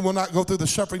 Many will not go through the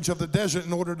sufferings of the desert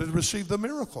in order to receive the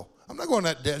miracle. I'm not going to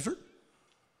that desert.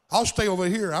 I'll stay over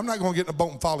here. I'm not going to get in a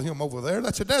boat and follow Him over there.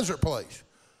 That's a desert place.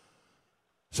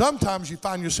 Sometimes you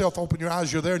find yourself, open your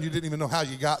eyes, you're there, and you didn't even know how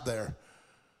you got there.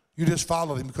 You just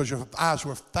followed Him because your eyes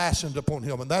were fastened upon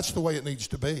Him, and that's the way it needs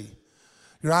to be.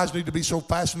 Your eyes need to be so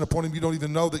fastened upon Him you don't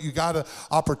even know that you got an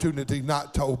opportunity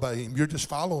not to obey Him. You're just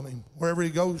following Him. Wherever He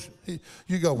goes,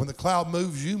 you go. When the cloud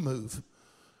moves, you move.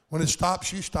 When it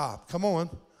stops, you stop. Come on.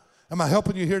 Am I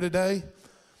helping you here today?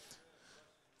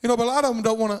 You know, but a lot of them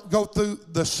don't want to go through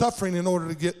the suffering in order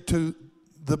to get to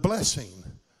the blessing.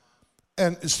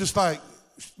 And it's just like,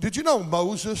 did you know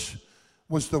Moses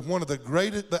was one of the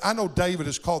greatest? I know David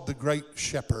is called the great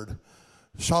shepherd,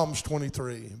 Psalms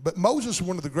 23. But Moses was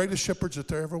one of the greatest shepherds that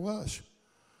there ever was.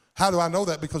 How do I know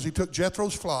that? Because he took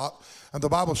Jethro's flock, and the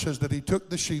Bible says that he took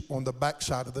the sheep on the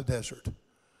backside of the desert.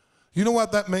 You know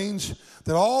what that means?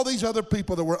 That all these other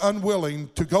people that were unwilling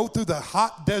to go through the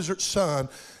hot desert sun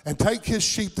and take his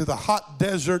sheep through the hot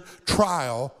desert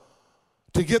trial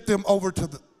to get them over to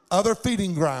the other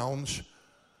feeding grounds,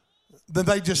 then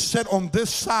they just sat on this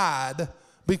side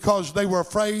because they were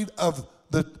afraid of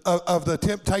the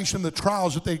temptation, the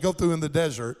trials that they go through in the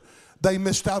desert. They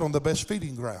missed out on the best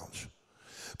feeding grounds.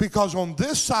 Because on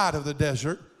this side of the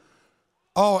desert,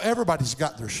 everybody's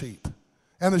got their sheep.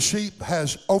 And the sheep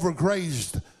has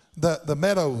overgrazed the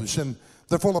meadows, and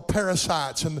they're full of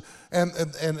parasites, and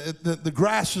the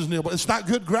grass is nibbled. It's not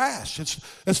good grass.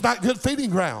 It's not good feeding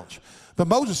grounds. But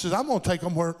Moses says, I'm going to take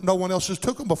them where no one else has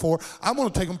took them before. I'm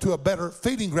going to take them to a better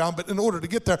feeding ground, but in order to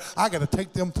get there, I got to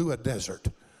take them through a desert.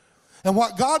 And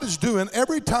what God is doing,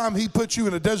 every time He puts you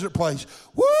in a desert place,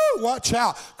 watch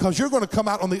out, because you're going to come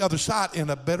out on the other side in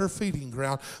a better feeding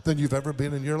ground than you've ever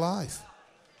been in your life.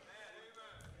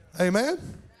 Amen?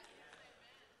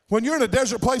 When you're in a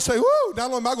desert place, say, not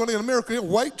only am I going to get a miracle,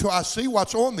 wait till I see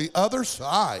what's on the other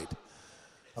side.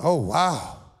 Oh,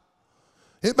 wow.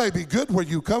 It may be good where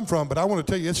you come from, but I want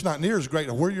to tell you it's not near as great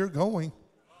as where you're going.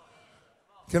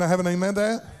 Can I have an amen to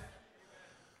that?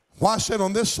 Why sit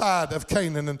on this side of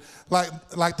Canaan and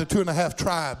like the 2.5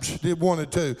 tribes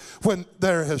wanted to, when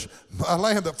there is a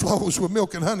land that flows with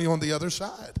milk and honey on the other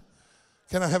side?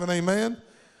 Can I have an amen?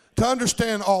 To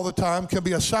understand all the time can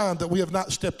be a sign that we have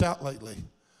not stepped out lately.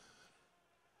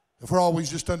 If we're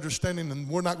always just understanding and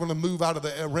we're not going to move out of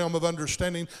the realm of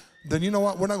understanding, then you know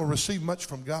what? We're not going to receive much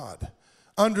from God.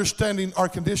 Understanding our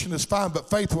condition is fine, but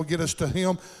faith will get us to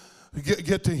Him,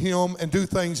 get to Him and do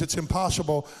things that's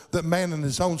impossible that man in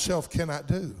his own self cannot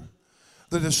do.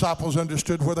 The disciples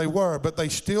understood where they were, but they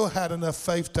still had enough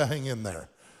faith to hang in there.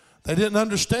 They didn't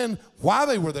understand why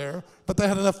they were there, but they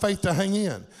had enough faith to hang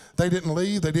in. They didn't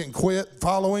leave. They didn't quit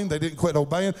following. They didn't quit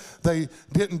obeying. They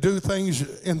didn't do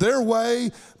things in their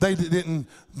way. They didn't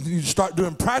start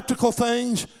doing practical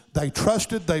things. They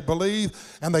trusted, they believed,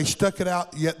 and they stuck it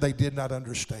out, yet they did not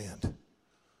understand.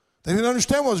 They didn't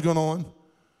understand what was going on.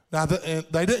 Now,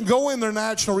 they didn't go in their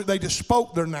natural, they just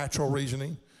spoke their natural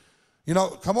reasoning. You know,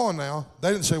 come on now.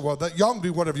 They didn't say, well, y'all can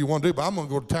do whatever you want to do, but I'm going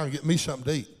to go to town and get me something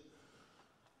to eat.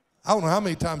 I don't know how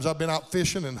many times I've been out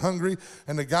fishing and hungry,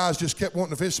 and the guys just kept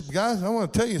wanting to fish. Guys, I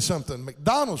want to tell you something.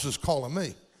 McDonald's is calling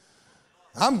me.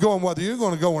 I'm going whether you're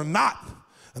going to go or not.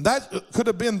 And that could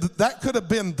have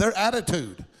been their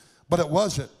attitude, but it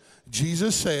wasn't.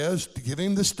 Jesus says to give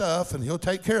Him the stuff, and He'll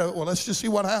take care of it. Well, let's just see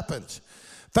what happens.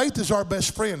 Faith is our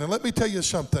best friend, and let me tell you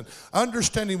something.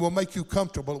 Understanding will make you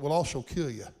comfortable. It will also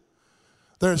kill you.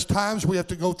 There's times we have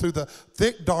to go through the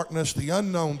thick darkness, the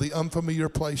unknown, the unfamiliar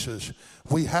places.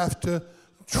 We have to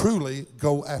truly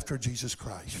go after Jesus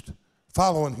Christ,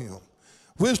 following Him.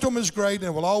 Wisdom is great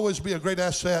and will always be a great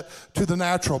asset to the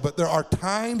natural, but there are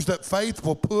times that faith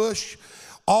will push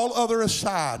all other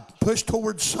aside, push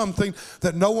towards something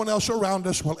that no one else around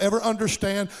us will ever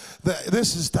understand.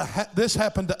 This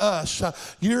happened to us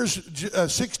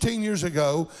 16 years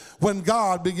ago when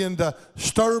God began to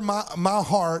stir my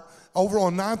heart over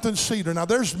on 9th and Cedar. Now,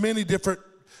 there's many different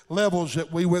levels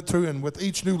that we went through, and with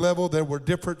each new level there were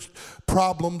different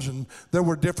problems and there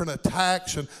were different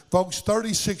attacks. And folks,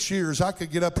 36 years, I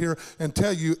could get up here and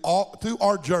tell you all through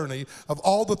our journey of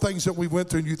all the things that we went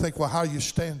through, and you think, well, how are you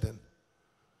standing?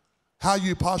 How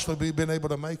you possibly been able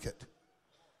to make it?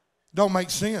 Don't make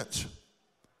sense.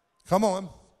 Come on.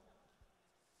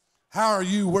 How are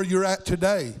you where you're at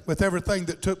today with everything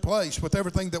that took place, with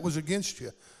everything that was against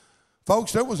you?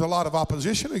 Folks, there was a lot of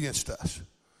opposition against us.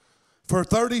 For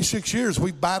 36 years,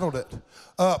 we've battled it.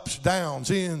 Ups,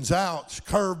 downs, ins, outs,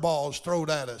 curveballs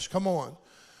thrown at us. Come on.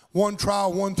 One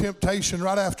trial, one temptation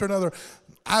right after another.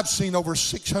 I've seen over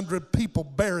 600 people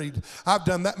buried. I've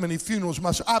done that many funerals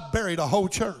myself. I've buried a whole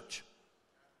church.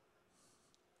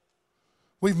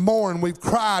 We've mourned, we've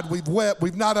cried, we've wept,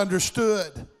 we've not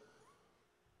understood.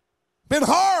 Been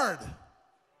hard.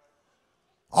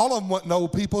 All of them weren't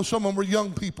old people. Some of them were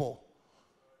young people.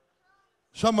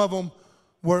 Some of them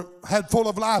had full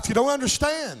of life. You don't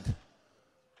understand.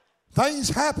 Things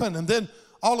happen, and then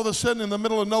all of a sudden in the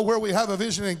middle of nowhere we have a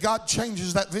vision, and God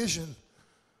changes that vision.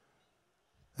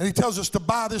 And he tells us to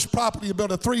buy this property and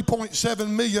build a $3.7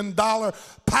 million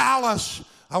palace.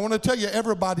 I want to tell you,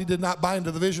 everybody did not buy into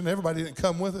the vision. Everybody didn't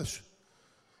come with us.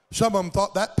 Some of them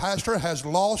thought that pastor has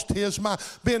lost his mind.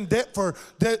 Been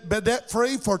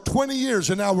debt-free for 20 years,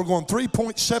 and now we're going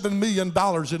 $3.7 million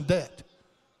in debt.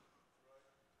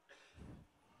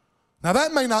 Now,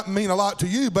 that may not mean a lot to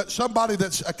you, but somebody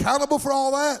that's accountable for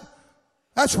all that,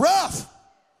 that's rough.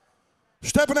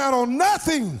 Stepping out on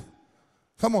nothing.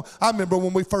 Come on. I remember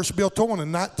when we first built on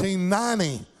in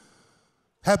 1990,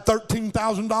 had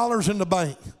 $13,000 in the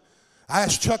bank. I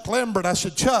asked Chuck Lambert, I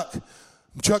said,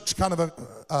 Chuck's kind of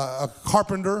a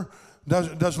carpenter,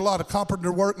 does a lot of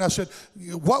carpenter work, and I said,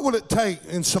 what would it take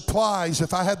in supplies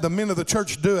if I had the men of the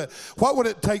church do it? What would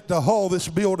it take to haul this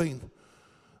building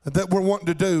that we're wanting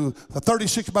to do? A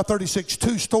 36 by 36,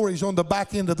 2 stories on the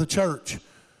back end of the church.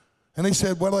 And he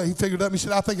said, well, he figured up, he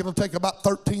said, I think it'll take about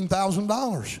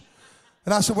 $13,000.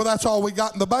 And I said, well, that's all we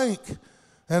got in the bank.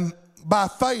 And by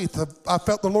faith, I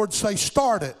felt the Lord say,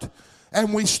 start it.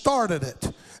 And we started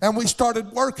it. And we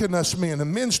started working us men.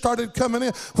 And men started coming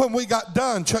in. When we got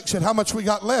done, Chuck said, how much we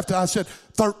got left? And I said,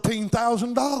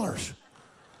 $13,000.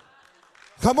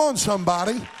 Come on,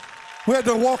 somebody. We had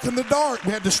to walk in the dark.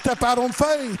 We had to step out on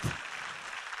faith.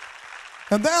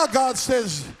 And now God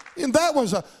says, and that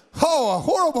was a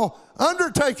horrible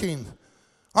undertaking.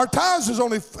 Our tithes is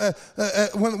only,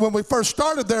 when we first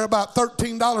started there, about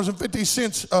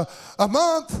 $13.50 a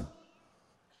month.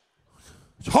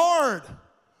 It's hard.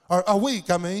 Or a week,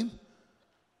 I mean.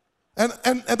 And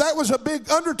that was a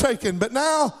big undertaking. But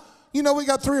now, you know, we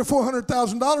got $300,000 or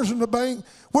 $400,000 in the bank.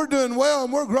 We're doing well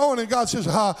and we're growing. And God says,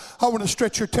 I want to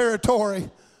stretch your territory.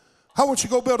 I want you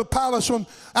to go build a palace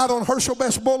out on Herschel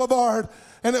Best Boulevard.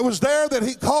 And it was there that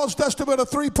he caused us to build a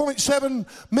 $3.7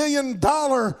 million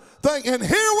thing. And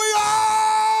here we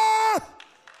are.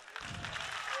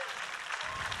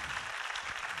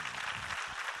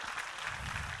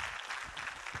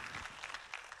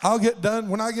 I'll get done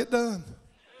when I get done.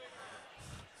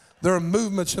 There are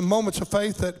movements and moments of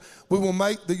faith that we will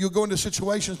make, that you'll go into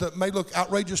situations that may look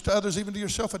outrageous to others, even to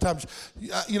yourself at times.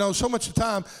 You know, so much of the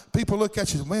time, people look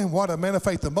at you and say, man, what a man of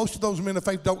faith. And most of those men of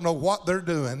faith don't know what they're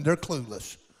doing. They're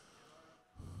clueless.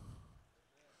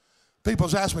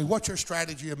 People's asked me, what's your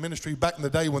strategy of ministry back in the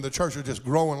day when the church was just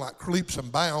growing like leaps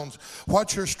and bounds?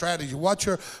 What's your strategy? What's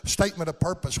your statement of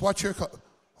purpose?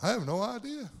 I have no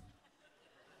idea.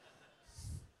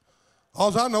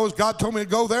 All I know is God told me to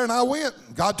go there and I went.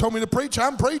 God told me to preach,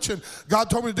 I'm preaching. God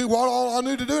told me to do what all I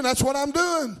knew to do, and that's what I'm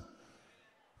doing.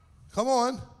 Come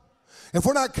on. If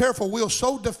we're not careful, we'll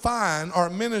so define our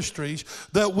ministries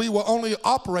that we will only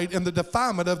operate in the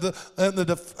definement of in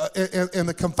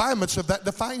the confinements of that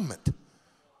definement.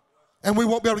 And we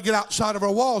won't be able to get outside of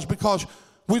our walls because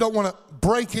we don't want to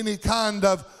break any kind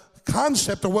of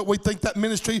concept of what we think that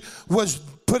ministry was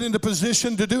put into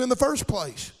position to do in the first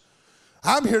place.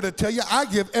 I'm here to tell you, I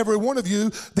give every one of you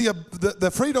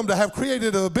the freedom to have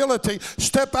creative ability.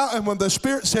 Step out, and when the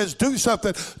Spirit says do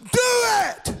something, do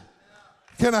it.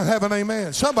 Can I have an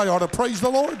amen? Somebody ought to praise the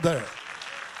Lord there.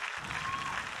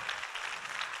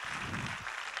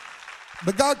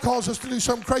 But God calls us to do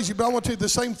something crazy. But I want to tell you, the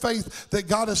same faith that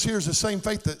got us here is the same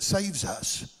faith that saves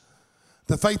us.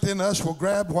 The faith in us will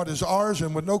grab what is ours,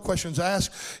 and with no questions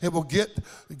asked, it will get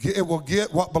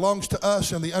what belongs to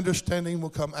us, and the understanding will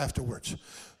come afterwards.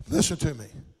 Listen to me.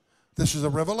 This is a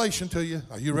revelation to you.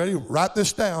 Are you ready? Write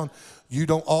this down. You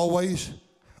don't always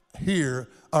hear,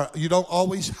 or you don't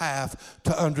always have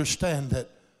to understand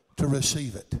it to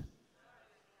receive it.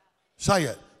 Say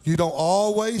it. You don't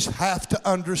always have to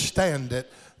understand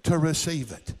it to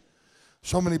receive it.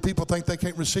 So many people think they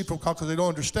can't receive from God because they don't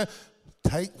understand.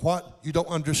 Take what you don't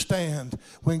understand.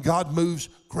 When God moves,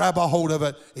 grab a hold of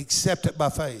it, accept it by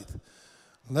faith.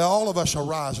 Let all of us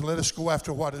arise and let us go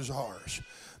after what is ours.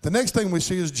 The next thing we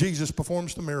see is Jesus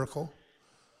performs the miracle.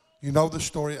 You know the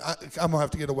story. I'm going to have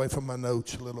to get away from my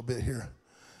notes a little bit here.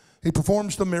 He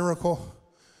performs the miracle.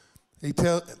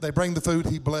 They bring the food.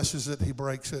 He blesses it. He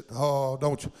breaks it. Oh,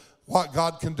 don't you? What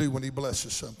God can do when he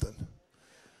blesses something.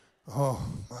 Oh,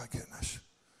 my goodness.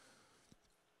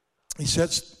 He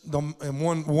sets them, and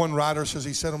one writer says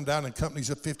he set them down in companies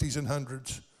of 50s and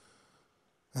 100s.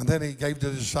 And then he gave to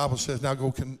the disciples, says, now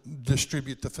go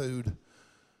distribute the food.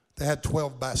 They had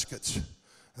 12 baskets.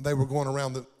 And they were going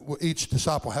around, each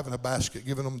disciple having a basket,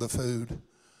 giving them the food.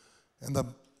 And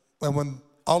when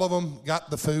all of them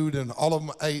got the food and all of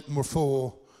them ate and were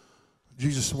full,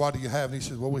 Jesus said, what do you have? And he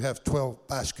said, well, we have 12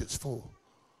 baskets full.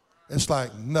 It's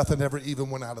like nothing ever even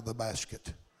went out of the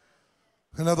basket.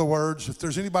 In other words, if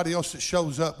there's anybody else that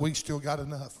shows up, we still got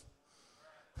enough.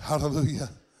 Hallelujah.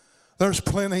 There's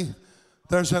plenty.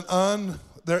 There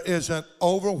is an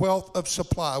overwealth of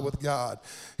supply with God.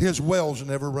 His wells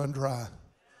never run dry.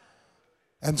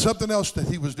 And something else that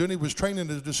he was doing, he was training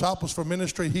his disciples for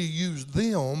ministry. He used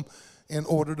them in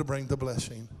order to bring the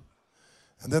blessing.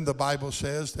 And then the Bible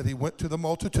says that he went to the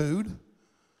multitude.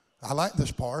 I like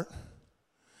this part.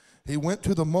 He went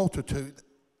to the multitude.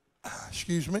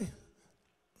 Excuse me.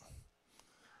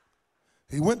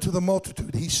 He went to the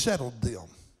multitude. He settled them.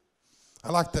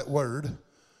 I like that word.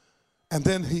 And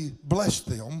then he blessed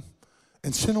them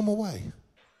and sent them away.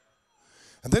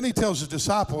 And then he tells his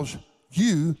disciples,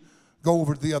 you go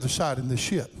over to the other side in the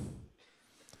ship.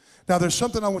 Now there's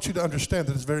something I want you to understand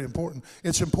that is very important.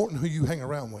 It's important who you hang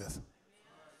around with.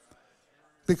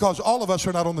 Because all of us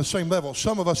are not on the same level.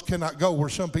 Some of us cannot go where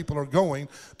some people are going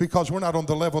because we're not on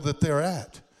the level that they're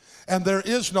at. And there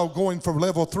is no going from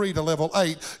level 3 to level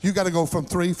 8. You got to go from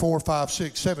 3, 4, 5,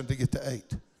 6, 7 to get to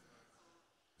 8.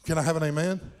 Can I have an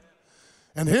amen?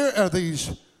 And here are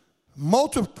these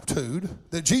multitude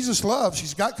that Jesus loves.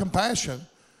 He's got compassion.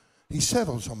 He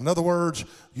settles them. In other words,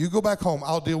 you go back home.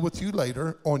 I'll deal with you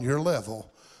later on your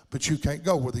level. But you can't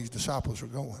go where these disciples are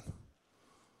going.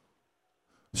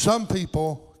 Some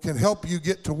people can help you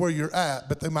get to where you're at,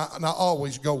 but they might not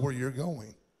always go where you're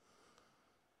going.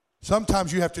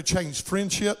 Sometimes you have to change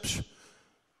friendships.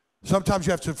 Sometimes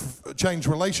you have to change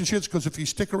relationships, because if you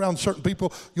stick around certain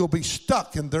people, you'll be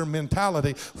stuck in their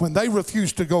mentality. When they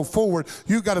refuse to go forward,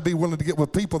 you've got to be willing to get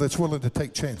with people that's willing to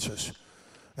take chances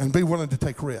and be willing to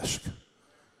take risk.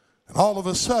 And all of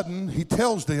a sudden, he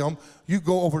tells them, you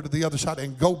go over to the other side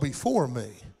and go before me.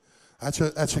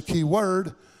 That's a key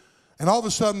word. And all of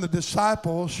a sudden, the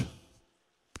disciples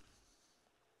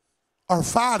are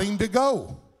fighting to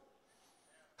go.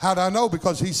 How do I know?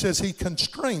 Because he says he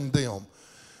constrained them.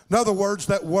 In other words,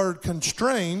 that word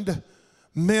constrained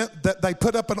meant that they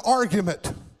put up an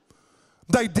argument.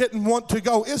 They didn't want to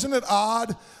go. Isn't it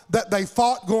odd that they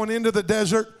fought going into the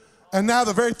desert, and now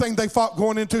the very thing they fought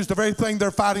going into is the very thing they're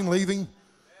fighting leaving?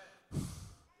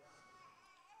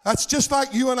 That's just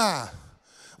like you and I.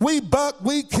 We buck,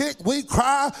 we kick, we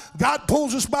cry. God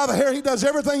pulls us by the hair. He does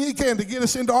everything he can to get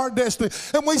us into our destiny.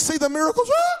 And we see the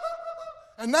miracles.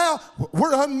 And now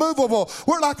we're unmovable.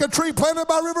 We're like a tree planted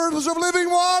by rivers of living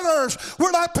waters.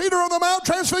 We're like Peter on the Mount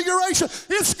Transfiguration.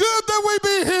 It's good that we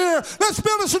be here. Let's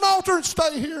build us an altar and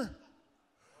stay here.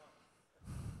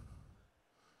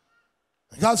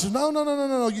 And God says,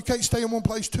 no. You can't stay in one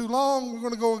place too long. We're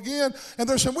going to go again. And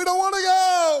they're saying, we don't want to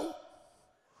go.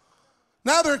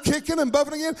 Now they're kicking and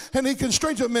buffeting in, and he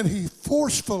constrains them, and he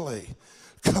forcefully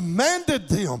commanded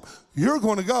them, you're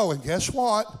going to go. And guess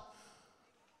what?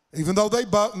 Even though they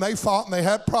bucked and they fought and they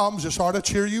had problems, it's hard to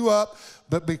cheer you up.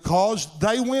 But because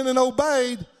they went and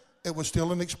obeyed, it was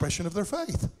still an expression of their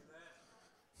faith.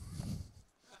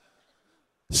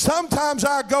 Sometimes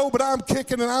I go, but I'm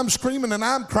kicking and I'm screaming and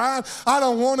I'm crying. I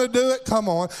don't want to do it. Come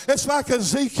on. It's like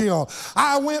Ezekiel.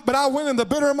 I went in the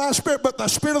bitter of my spirit, but the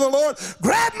Spirit of the Lord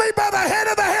grabbed me by the head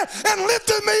of the hair and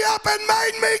lifted me up and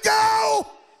made me go.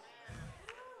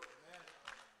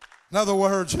 In other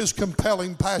words, his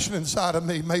compelling passion inside of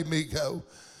me made me go.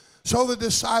 So the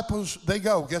disciples, they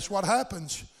go. Guess what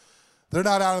happens? They're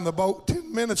not out in the boat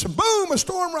 10 minutes and boom, a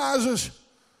storm rises.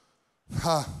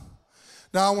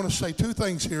 Now, I want to say two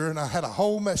things here, and I had a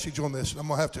whole message on this, and I'm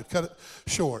going to have to cut it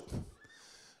short.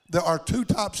 There are two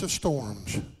types of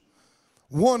storms.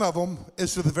 One of them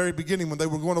is at the very beginning when they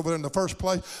were going over there in the first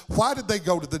place. Why did they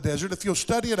go to the desert? If you'll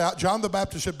study it out, John the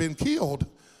Baptist had been killed.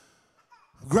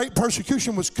 Great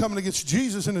persecution was coming against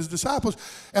Jesus and his disciples,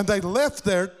 and they left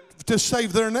there to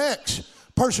save their necks.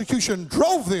 Persecution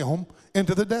drove them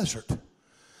into the desert.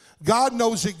 God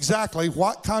knows exactly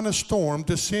what kind of storm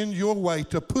to send your way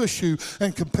to push you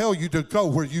and compel you to go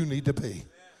where you need to be.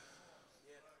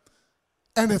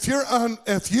 And if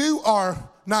you are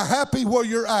not happy where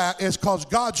you're at, it's because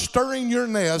God's stirring your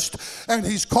nest and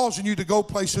he's causing you to go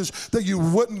places that you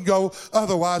wouldn't go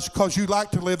otherwise because you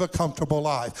like to live a comfortable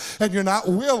life. And you're not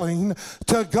willing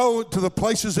to go to the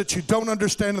places that you don't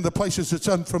understand and the places that's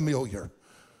unfamiliar.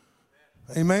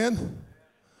 Amen?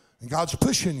 And God's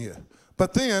pushing you.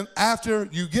 But then after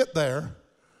you get there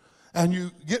and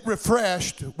you get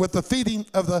refreshed with the feeding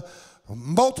of the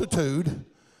multitude,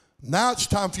 now it's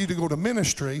time for you to go to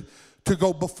ministry, to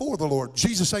go before the Lord.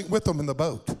 Jesus ain't with them in the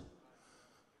boat.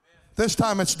 This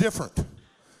time it's different.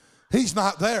 He's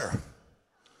not there.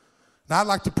 Now, I'd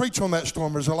like to preach on that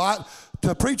storm. There's a lot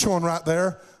to preach on right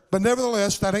there, but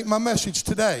nevertheless, that ain't my message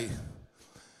today.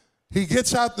 He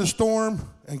gets out the storm,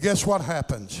 and guess what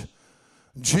happens?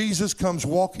 Jesus comes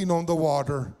walking on the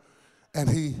water, and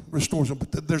he restores them.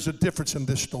 But there's a difference in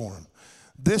this storm.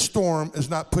 This storm is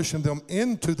not pushing them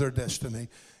into their destiny.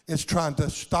 It's trying to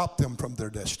stop them from their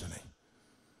destiny.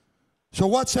 So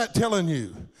what's that telling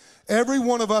you? Every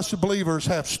one of us believers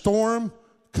have storm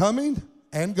coming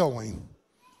and going.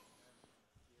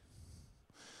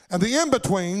 And the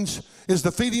in-betweens is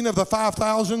the feeding of the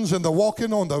 5,000s and the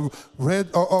walking on the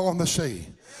on the sea.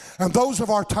 And those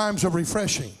are our times of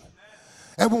refreshing.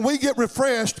 And when we get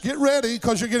refreshed, get ready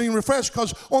because you're getting refreshed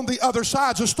because on the other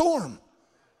side's a storm.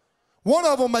 One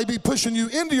of them may be pushing you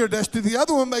into your destiny. The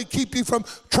other one may keep you from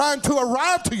trying to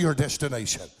arrive to your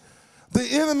destination. The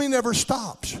enemy never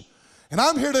stops. And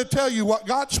I'm here to tell you what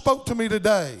God spoke to me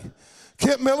today.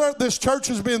 Kent Miller, this church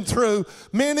has been through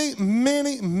many,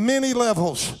 many, many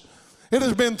levels. It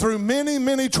has been through many,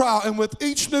 many trials. And with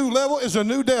each new level is a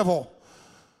new devil.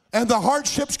 And the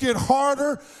hardships get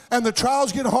harder and the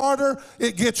trials get harder.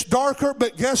 It gets darker,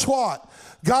 but guess what?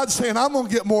 God's saying, I'm going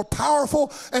to get more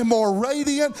powerful and more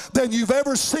radiant than you've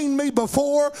ever seen me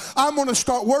before. I'm going to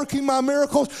start working my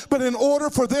miracles. But in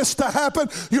order for this to happen,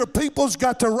 your people's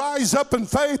got to rise up in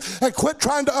faith and quit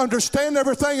trying to understand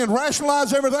everything and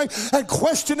rationalize everything and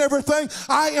question everything.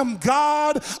 I am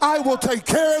God. I will take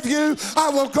care of you. I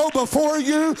will go before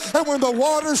you. And when the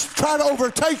waters try to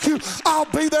overtake you, I'll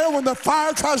be there. When the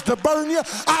fire tries to burn you,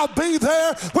 I'll be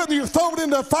there. When you're thrown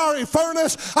into a fiery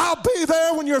furnace, I'll be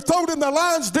there. When you're thrown in the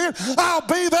lion's den, I'll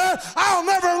be there. I'll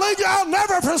never leave you. I'll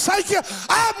never forsake you.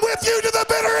 I'm with you to the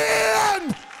bitter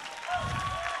end.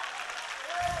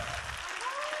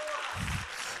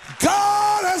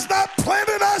 God has not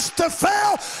planted us to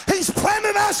fail. He's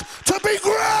planted us to be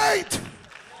great.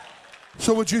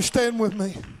 So would you stand with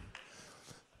me?